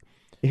ministry.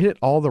 It hit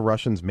all the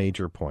Russians'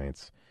 major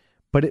points,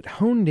 but it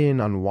honed in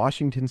on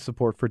Washington's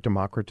support for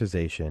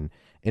democratization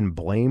and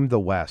blamed the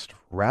West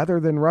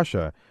rather than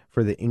Russia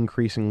for the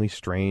increasingly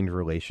strained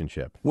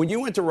relationship. When you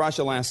went to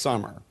Russia last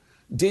summer,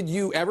 did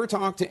you ever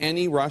talk to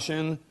any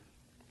Russian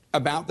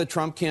about the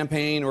Trump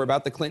campaign or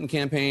about the Clinton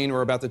campaign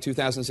or about the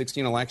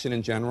 2016 election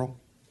in general?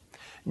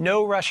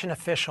 No Russian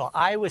official.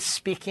 I was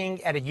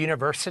speaking at a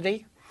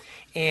university,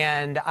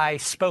 and I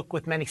spoke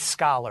with many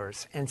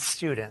scholars and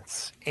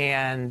students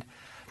and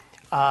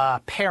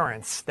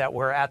parents that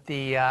were at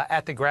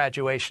the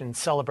graduation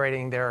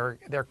celebrating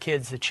their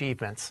kids'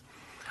 achievements.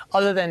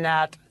 Other than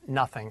that,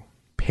 nothing.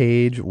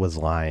 Page was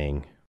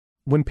lying.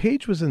 When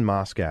Page was in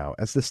Moscow,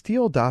 as the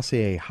Steele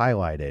dossier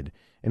highlighted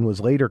and was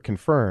later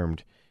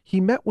confirmed, he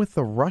met with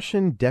the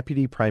Russian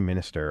Deputy Prime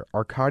Minister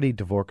Arkady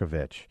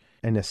Dvorkovich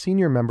and a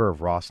senior member of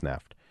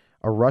Rosneft,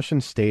 a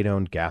Russian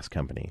state-owned gas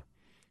company.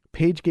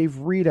 Page gave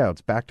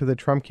readouts back to the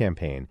Trump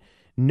campaign,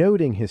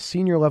 noting his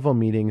senior-level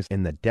meetings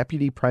and the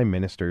Deputy Prime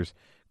Minister's,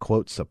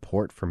 quote,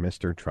 support for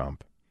Mr.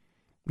 Trump.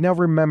 Now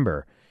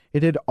remember,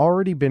 it had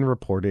already been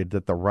reported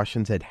that the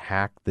Russians had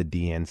hacked the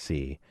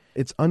DNC.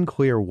 It's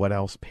unclear what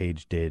else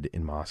Page did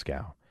in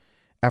Moscow.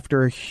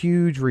 After a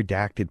huge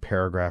redacted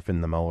paragraph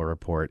in the Mueller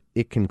report,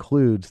 it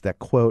concludes that,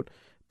 quote,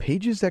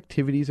 Page's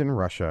activities in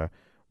Russia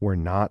were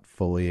not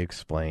fully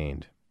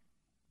explained.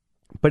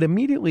 But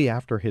immediately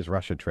after his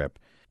Russia trip,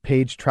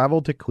 Page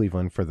traveled to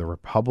Cleveland for the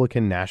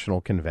Republican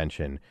National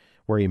Convention,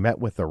 where he met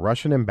with the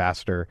Russian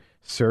ambassador,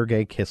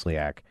 Sergei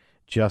Kislyak,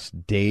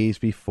 just days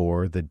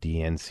before the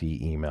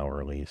DNC email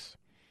release.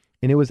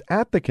 And it was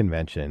at the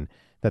convention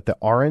that the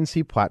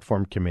RNC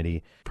Platform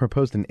Committee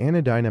proposed an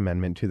anodyne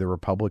amendment to the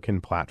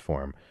Republican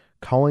platform,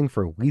 calling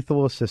for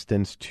lethal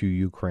assistance to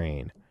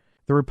Ukraine.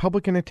 The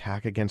Republican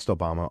attack against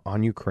Obama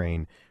on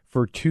Ukraine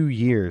for 2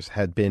 years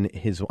had been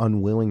his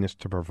unwillingness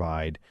to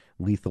provide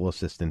lethal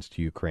assistance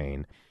to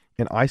Ukraine.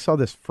 And I saw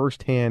this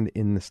firsthand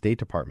in the State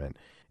Department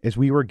as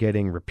we were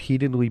getting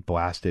repeatedly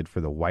blasted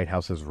for the White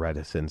House's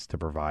reticence to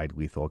provide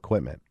lethal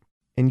equipment.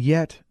 And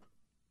yet,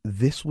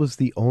 this was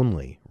the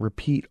only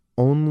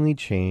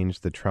change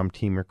the Trump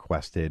team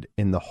requested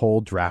in the whole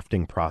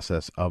drafting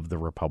process of the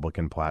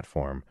Republican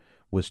platform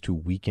was to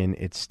weaken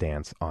its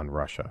stance on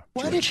Russia.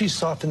 Why did you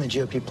soften the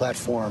GOP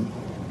platform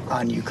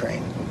on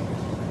Ukraine?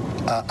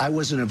 I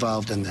wasn't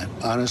involved in that.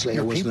 Honestly,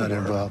 I was not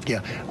involved.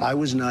 Yeah, I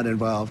was not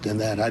involved in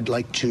that. I'd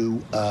like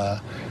to,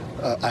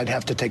 I'd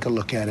have to take a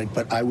look at it,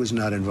 but I was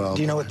not involved.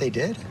 Do you know what they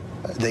did?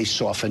 They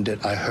softened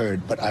it, I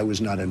heard, but I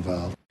was not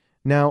involved.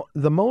 Now,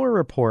 the Mueller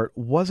report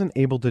wasn't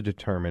able to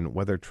determine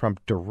whether Trump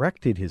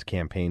directed his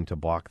campaign to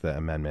block the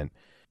amendment,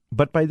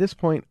 but by this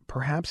point,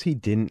 perhaps he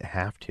didn't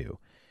have to.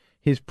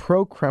 His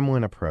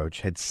pro-Kremlin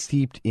approach had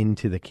seeped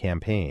into the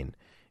campaign.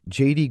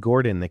 J.D.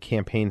 Gordon, the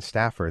campaign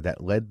staffer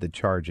that led the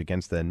charge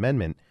against the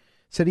amendment,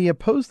 said he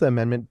opposed the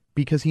amendment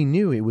because he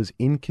knew it was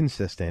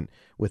inconsistent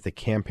with the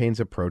campaign's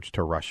approach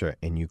to Russia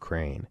and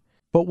Ukraine.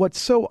 But what's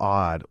so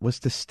odd was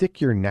to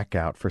stick your neck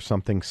out for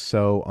something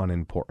so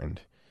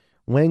unimportant.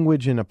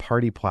 Language in a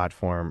party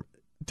platform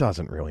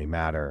doesn't really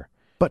matter.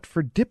 But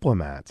for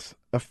diplomats,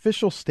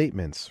 official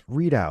statements,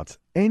 readouts,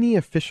 any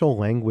official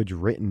language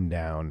written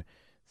down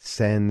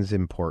sends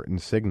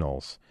important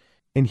signals.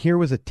 And here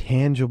was a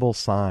tangible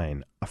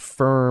sign, a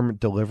firm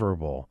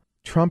deliverable.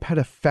 Trump had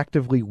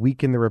effectively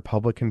weakened the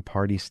Republican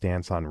Party's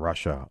stance on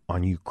Russia,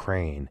 on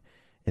Ukraine,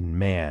 and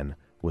man,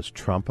 was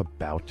Trump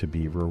about to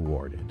be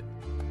rewarded.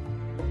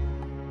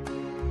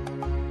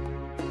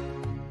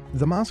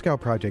 The Moscow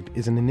Project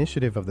is an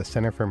initiative of the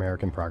Center for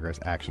American Progress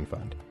Action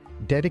Fund,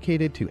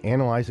 dedicated to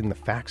analyzing the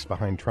facts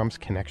behind Trump's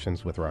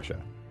connections with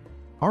Russia.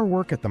 Our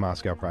work at the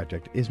Moscow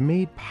Project is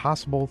made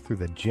possible through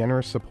the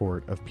generous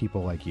support of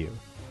people like you.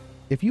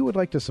 If you would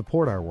like to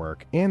support our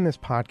work and this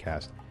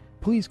podcast,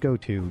 please go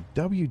to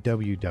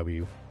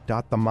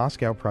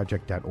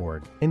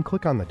www.themoscowproject.org and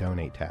click on the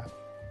Donate tab.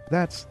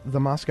 That's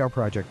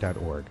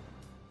themoscowproject.org.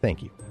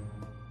 Thank you.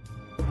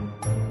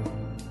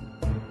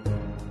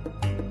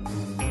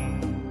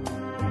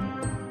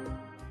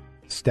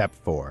 Step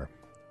 4.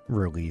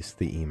 Release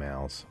the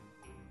emails.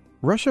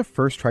 Russia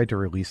first tried to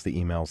release the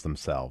emails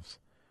themselves.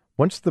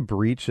 Once the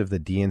breach of the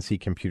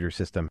DNC computer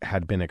system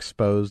had been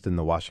exposed in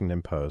the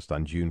Washington Post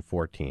on June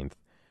 14th,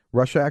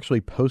 Russia actually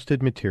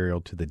posted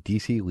material to the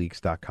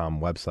DCLeaks.com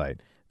website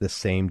the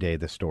same day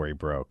the story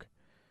broke.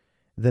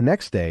 The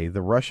next day,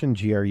 the Russian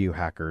GRU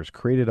hackers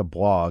created a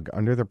blog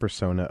under the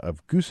persona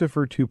of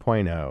Guccifer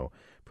 2.0,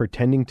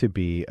 pretending to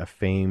be a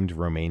famed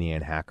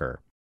Romanian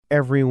hacker.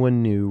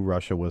 Everyone knew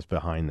Russia was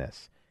behind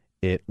this.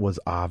 It was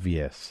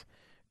obvious.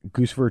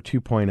 Guccifer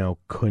 2.0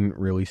 couldn't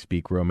really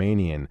speak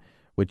Romanian,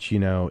 which,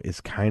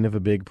 is kind of a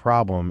big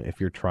problem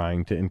if you're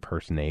trying to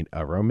impersonate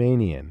a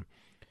Romanian.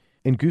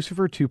 And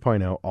Guccifer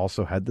 2.0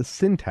 also had the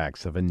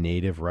syntax of a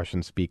native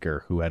Russian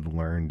speaker who had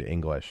learned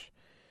English.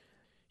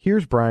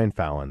 Here's Brian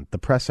Fallon, the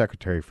press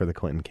secretary for the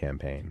Clinton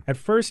campaign. At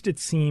first, it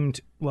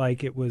seemed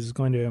like it was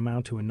going to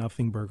amount to a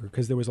nothing burger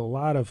because there was a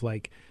lot of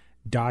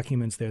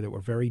documents there that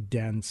were very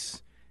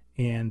dense,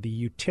 and the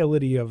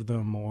utility of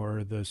them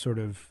or the sort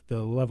of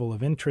the level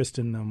of interest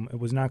in them, it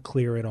was not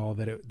clear at all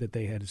that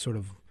they had sort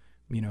of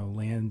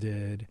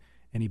landed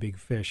any big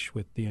fish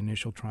with the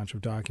initial tranche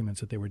of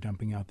documents that they were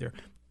dumping out there.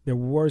 There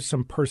was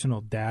some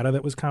personal data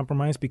that was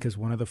compromised because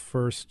one of the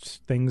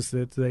first things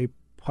that they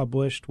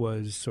published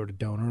was sort of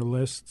donor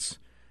lists.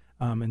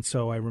 And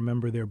so I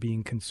remember there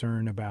being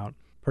concern about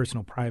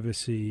personal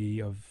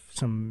privacy of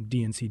some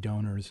DNC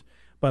donors.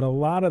 But a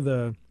lot of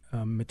the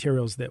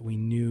materials that we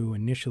knew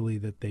initially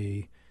that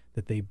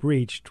they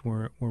breached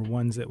were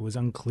ones that was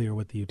unclear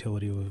what the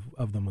utility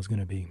of them was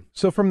going to be.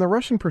 So from the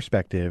Russian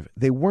perspective,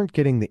 they weren't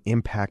getting the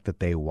impact that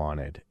they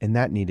wanted, and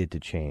that needed to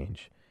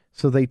change.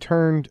 So they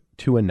turned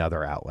to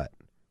another outlet,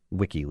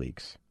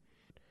 WikiLeaks.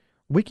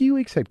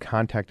 WikiLeaks had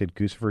contacted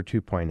Guccifer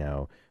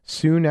 2.0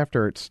 soon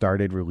after it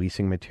started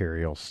releasing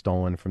material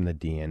stolen from the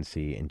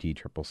DNC and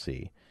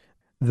DCCC.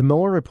 The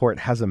Mueller report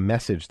has a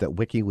message that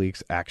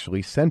WikiLeaks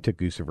actually sent to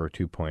Guccifer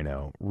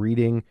 2.0,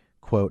 reading,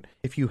 quote,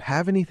 "If you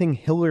have anything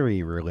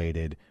Hillary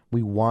related,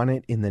 we want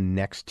it in the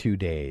next 2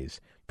 days,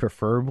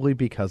 preferably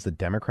because the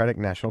Democratic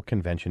National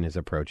Convention is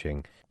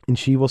approaching, and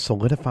she will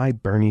solidify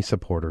Bernie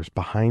supporters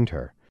behind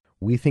her.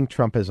 We think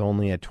Trump has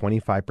only a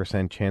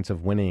 25% chance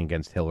of winning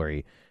against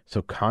Hillary,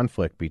 so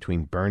conflict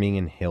between Bernie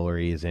and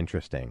Hillary is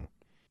interesting."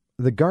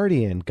 The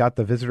Guardian got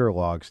the visitor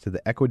logs to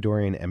the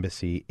Ecuadorian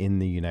embassy in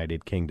the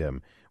United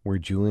Kingdom, where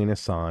Julian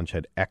Assange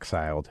had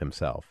exiled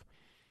himself.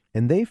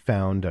 And they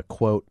found a,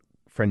 quote,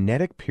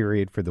 "frenetic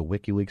period for the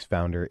WikiLeaks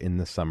founder in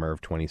the summer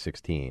of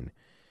 2016.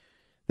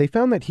 They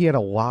found that he had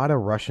a lot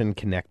of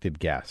Russian-connected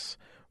guests.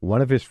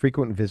 One of his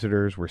frequent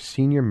visitors were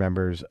senior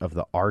members of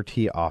the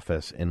RT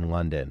office in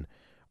London.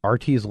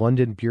 RT's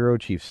London bureau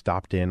chief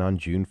stopped in on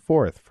June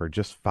 4th for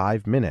just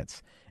 5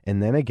 minutes,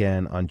 and then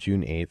again on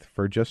June 8th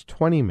for just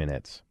 20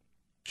 minutes.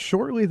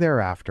 Shortly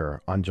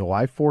thereafter, on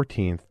July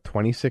 14th,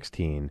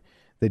 2016,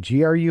 the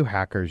GRU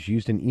hackers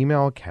used an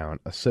email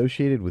account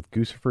associated with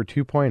Guccifer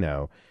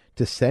 2.0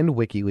 to send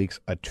WikiLeaks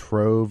a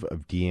trove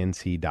of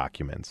DNC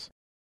documents.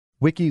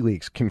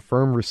 WikiLeaks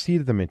confirmed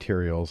receipt of the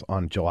materials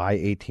on July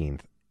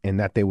 18th and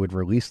that they would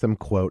release them,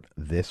 quote,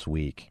 this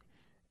week.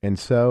 And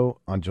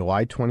so, on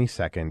July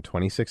 22nd,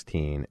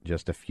 2016,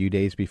 just a few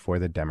days before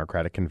the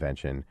Democratic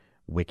Convention,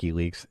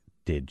 WikiLeaks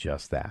did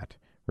just that,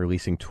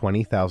 releasing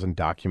 20,000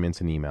 documents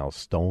and emails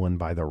stolen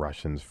by the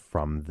Russians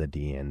from the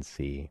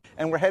DNC.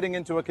 And we're heading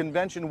into a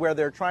convention where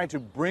they're trying to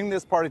bring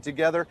this party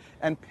together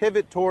and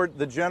pivot toward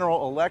the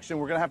general election.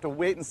 We're going to have to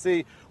wait and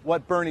see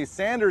what Bernie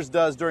Sanders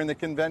does during the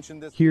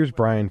convention. Here's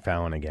Brian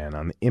Fallon again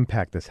on the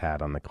impact this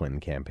had on the Clinton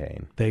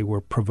campaign. They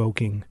were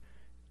provoking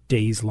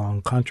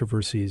days-long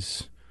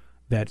controversies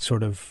that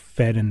sort of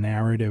fed a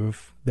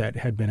narrative that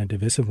had been a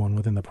divisive one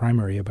within the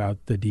primary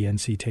about the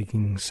DNC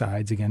taking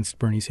sides against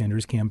Bernie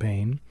Sanders'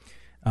 campaign.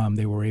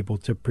 They were able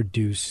to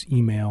produce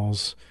email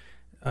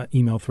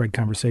thread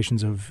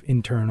conversations of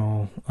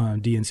internal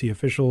DNC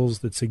officials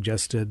that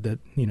suggested that,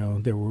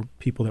 there were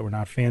people that were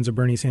not fans of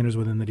Bernie Sanders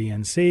within the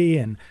DNC,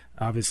 and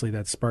obviously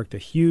that sparked a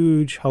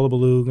huge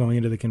hullabaloo going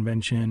into the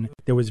convention.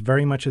 There was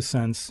very much a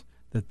sense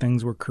that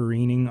things were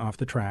careening off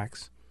the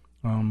tracks.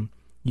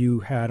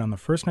 You had, on the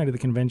first night of the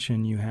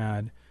convention, you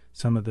had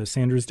some of the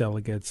Sanders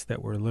delegates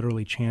that were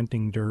literally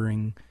chanting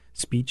during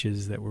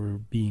speeches that were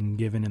being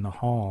given in the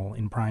hall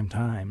in prime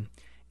time.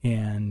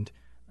 And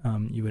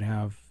you would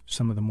have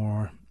some of the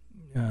more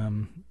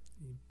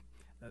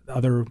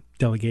other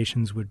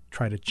delegations would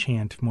try to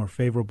chant more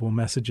favorable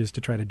messages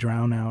to try to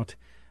drown out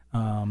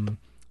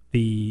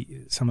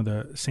some of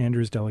the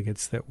Sanders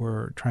delegates that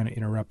were trying to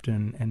interrupt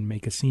and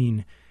make a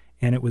scene.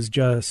 And it was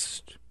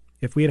just,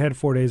 if we had had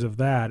 4 days of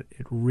that,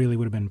 it really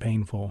would have been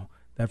painful.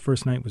 That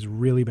first night was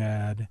really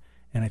bad,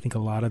 and I think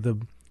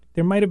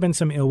there might have been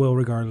some ill will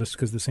regardless,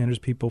 because the Sanders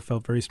people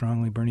felt very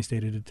strongly. Bernie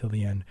stated it till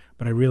the end.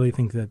 But I really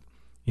think that,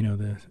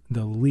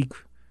 the leak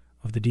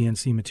of the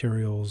DNC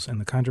materials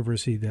and the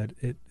controversy that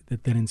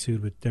then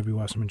ensued with Debbie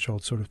Wasserman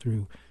Schultz sort of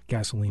threw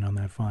gasoline on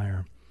that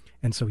fire.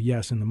 And so,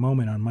 yes, in the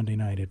moment on Monday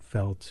night, it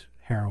felt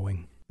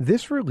harrowing.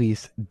 This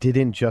release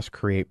didn't just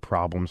create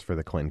problems for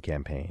the Clinton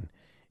campaign.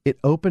 It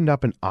opened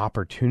up an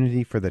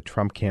opportunity for the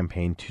Trump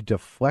campaign to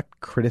deflect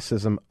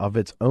criticism of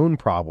its own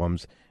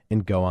problems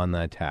and go on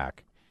the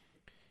attack.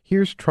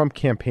 Here's Trump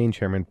campaign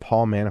chairman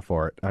Paul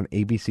Manafort on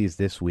ABC's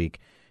This Week,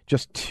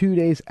 just 2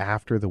 days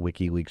after the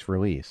WikiLeaks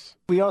release.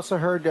 We also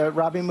heard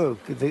Robbie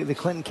Mook, the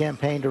Clinton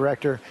campaign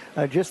director,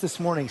 just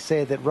this morning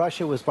say that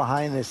Russia was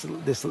behind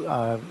this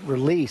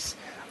release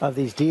of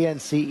these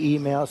DNC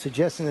emails,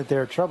 suggesting that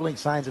there are troubling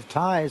signs of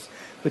ties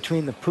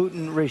between the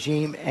Putin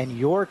regime and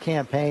your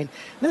campaign. And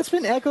that's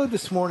been echoed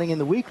this morning in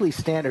the Weekly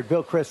Standard.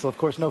 Bill Kristol, of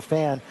course, no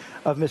fan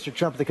of Mr.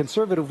 Trump, the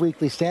conservative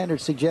Weekly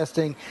Standard,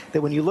 suggesting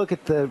that when you look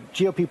at the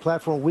GOP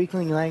platform,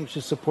 weakening language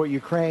to support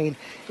Ukraine,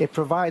 it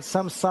provides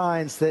some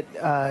signs that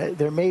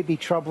there may be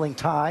troubling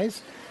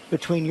ties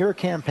between your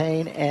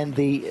campaign and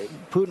the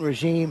Putin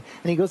regime.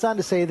 And he goes on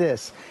to say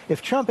this: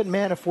 if Trump and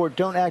Manafort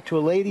don't act to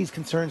allay these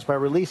concerns by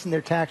releasing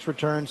their tax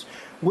returns,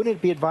 wouldn't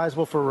it be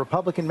advisable for a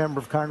Republican member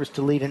of Congress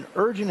to lead an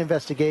urgent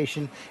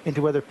investigation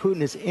into whether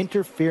Putin is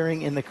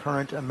interfering in the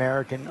current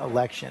American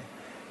election?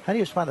 How do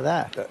you respond to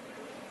that?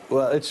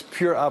 Well, it's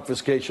pure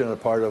obfuscation on the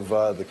part of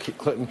the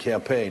Clinton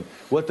campaign.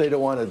 What they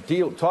don't want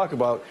to talk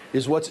about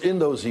is what's in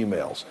those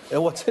emails.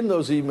 And what's in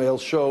those emails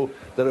show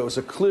that it was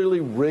a clearly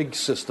rigged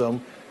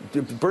system.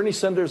 Bernie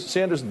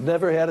Sanders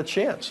never had a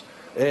chance.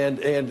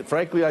 And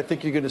frankly, I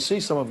think you're going to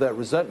see some of that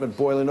resentment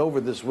boiling over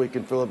this week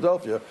in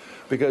Philadelphia,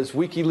 because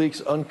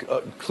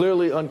WikiLeaks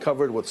clearly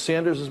uncovered what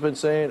Sanders has been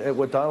saying and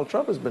what Donald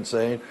Trump has been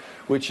saying,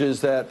 which is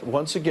that,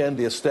 once again,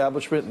 the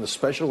establishment and the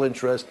special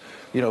interest,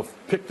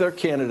 picked their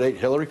candidate,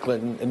 Hillary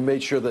Clinton, and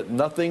made sure that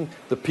nothing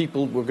the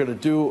people were going to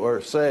do or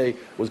say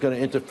was going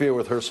to interfere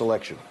with her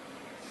selection.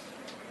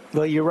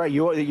 Well, you're right.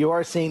 You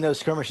are seeing those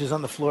skirmishes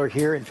on the floor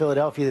here in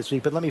Philadelphia this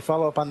week. But let me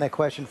follow up on that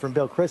question from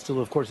Bill Kristol,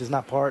 who, of course, is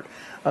not part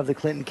of the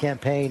Clinton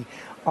campaign.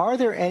 Are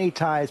there any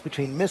ties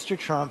between Mr.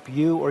 Trump,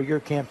 you or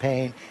your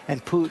campaign,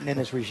 and Putin and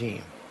his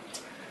regime?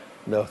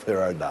 No,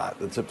 there are not.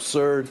 It's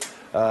absurd,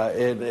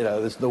 and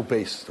there's no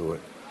base to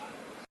it.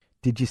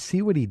 Did you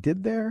see what he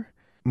did there?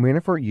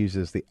 Manafort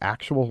uses the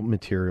actual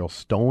material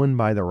stolen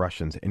by the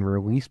Russians and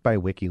released by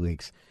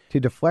WikiLeaks to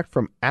deflect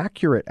from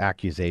accurate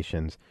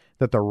accusations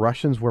that the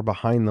Russians were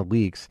behind the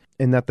leaks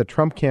and that the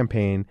Trump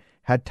campaign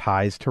had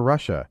ties to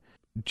Russia.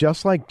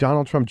 Just like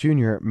Donald Trump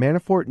Jr.,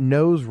 Manafort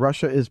knows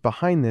Russia is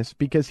behind this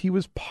because he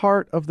was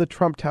part of the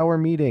Trump Tower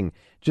meeting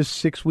just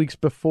 6 weeks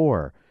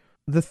before.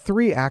 The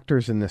three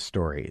actors in this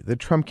story, the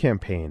Trump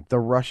campaign, the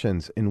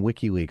Russians, and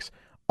WikiLeaks,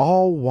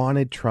 all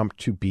wanted Trump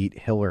to beat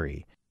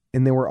Hillary,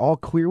 and they were all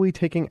clearly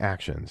taking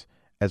actions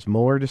as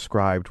Mueller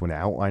described when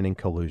outlining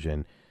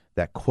collusion,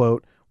 that,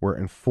 quote, were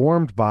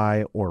informed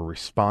by or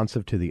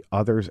responsive to the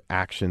other's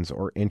actions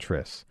or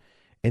interests,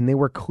 and they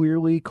were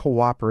clearly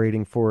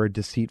cooperating for a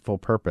deceitful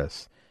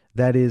purpose.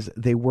 That is,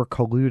 they were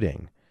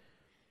colluding.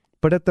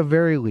 But at the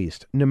very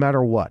least, no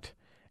matter what,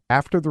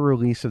 after the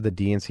release of the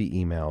DNC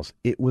emails,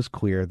 it was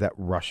clear that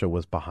Russia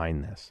was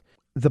behind this.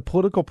 The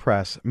political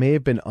press may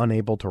have been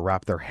unable to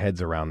wrap their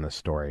heads around this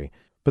story,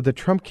 but the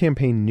Trump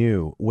campaign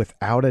knew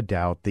without a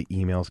doubt the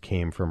emails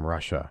came from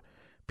Russia.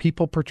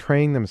 People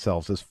portraying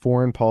themselves as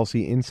foreign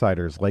policy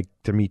insiders like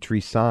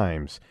Dimitri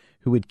Simes,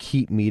 who would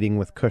keep meeting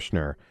with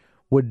Kushner,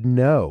 would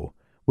know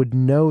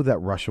that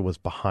Russia was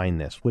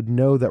behind this, would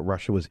know that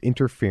Russia was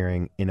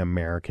interfering in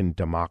American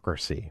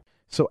democracy.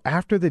 So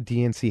after the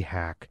DNC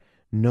hack,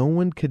 no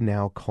one could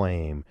now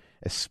claim,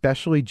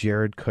 especially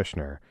Jared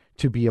Kushner,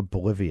 to be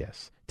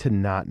oblivious, to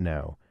not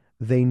know.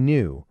 They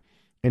knew.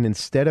 And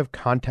instead of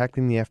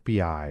contacting the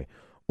FBI,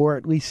 or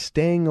at least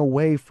staying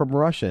away from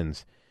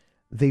Russians,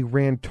 they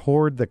ran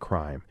toward the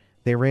crime.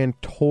 They ran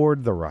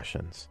toward the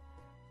Russians.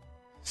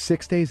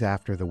 6 days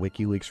after the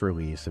WikiLeaks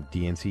release of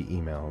DNC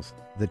emails,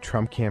 the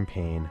Trump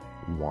campaign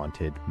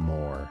wanted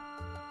more.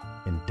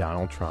 And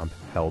Donald Trump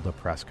held a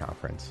press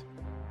conference.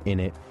 In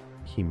it,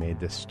 he made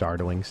this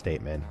startling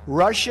statement.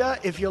 Russia,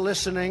 if you're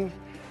listening,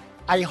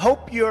 I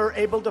hope you're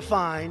able to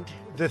find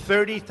the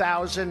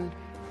 30,000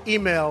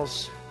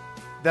 emails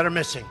that are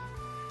missing.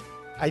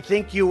 I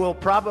think you will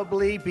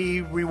probably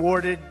be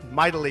rewarded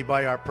mightily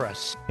by our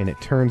press. And it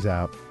turns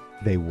out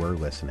they were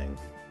listening.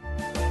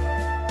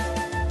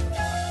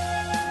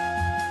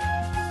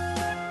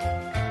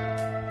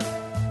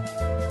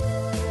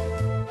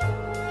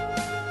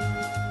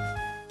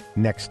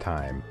 Next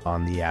time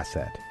on The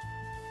Asset,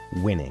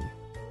 winning.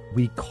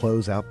 We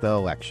close out the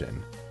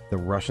election. The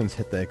Russians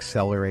hit the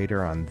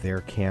accelerator on their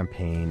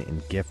campaign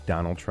and gift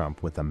Donald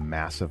Trump with a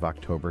massive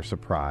October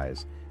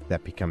surprise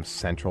that becomes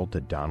central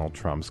to Donald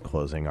Trump's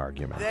closing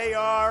argument. They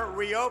are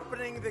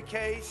reopening the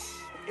case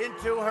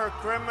into her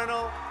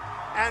criminal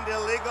and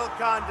illegal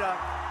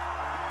conduct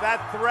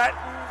that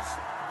threatens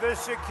the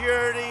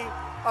security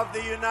of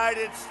the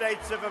United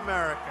States of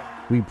America.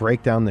 We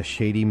break down the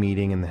shady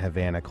meeting in the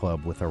Havana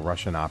Club with a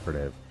Russian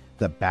operative,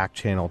 the back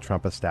channel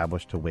Trump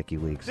established to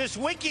WikiLeaks, This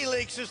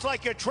WikiLeaks is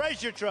like a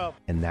treasure trove.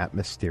 and that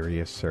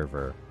mysterious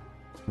server.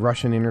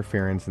 Russian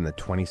interference in the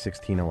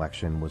 2016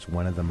 election was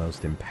one of the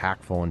most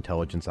impactful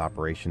intelligence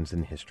operations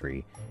in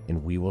history,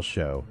 and we will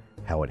show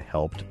how it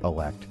helped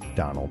elect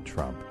Donald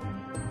Trump.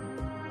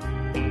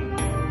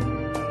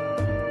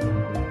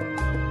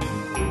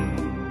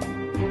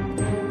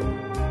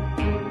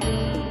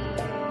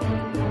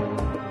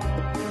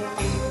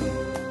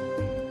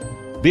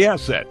 The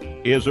Asset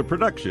is a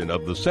production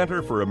of the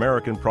Center for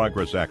American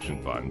Progress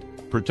Action Fund,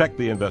 Protect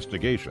the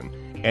Investigation,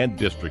 and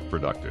District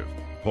Productive.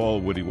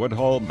 Paul Woody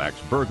Woodhull,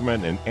 Max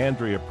Bergman, and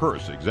Andrea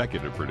Pearce,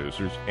 executive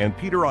producers, and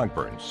Peter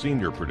Ogburn,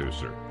 senior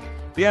producer.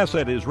 The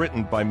Asset is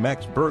written by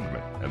Max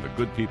Bergman and the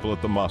good people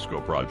at the Moscow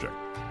Project,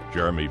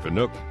 Jeremy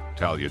Vanook,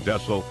 Talia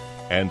Dessel,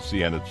 and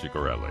Sienna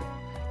Ciccarelli,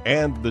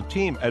 and the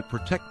team at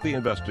Protect the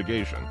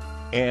Investigation,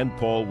 and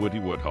Paul Woody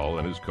Woodhull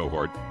and his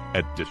cohort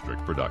at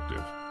District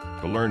Productive.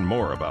 To learn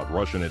more about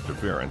Russian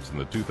interference in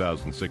the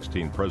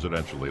 2016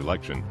 presidential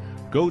election,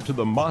 go to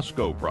the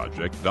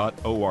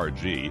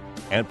MoscowProject.org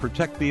and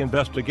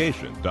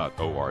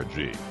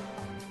ProtectTheInvestigation.org.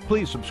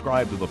 Please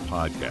subscribe to the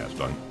podcast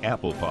on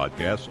Apple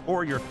Podcasts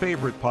or your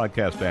favorite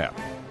podcast app.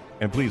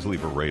 And please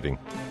leave a rating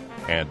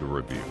and a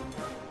review.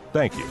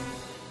 Thank you.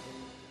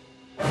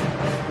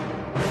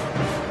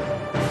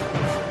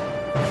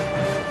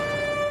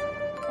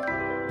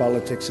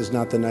 Politics is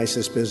not the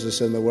nicest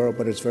business in the world,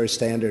 but it's very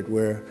standard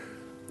where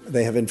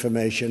they have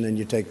information and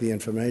you take the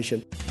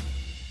information.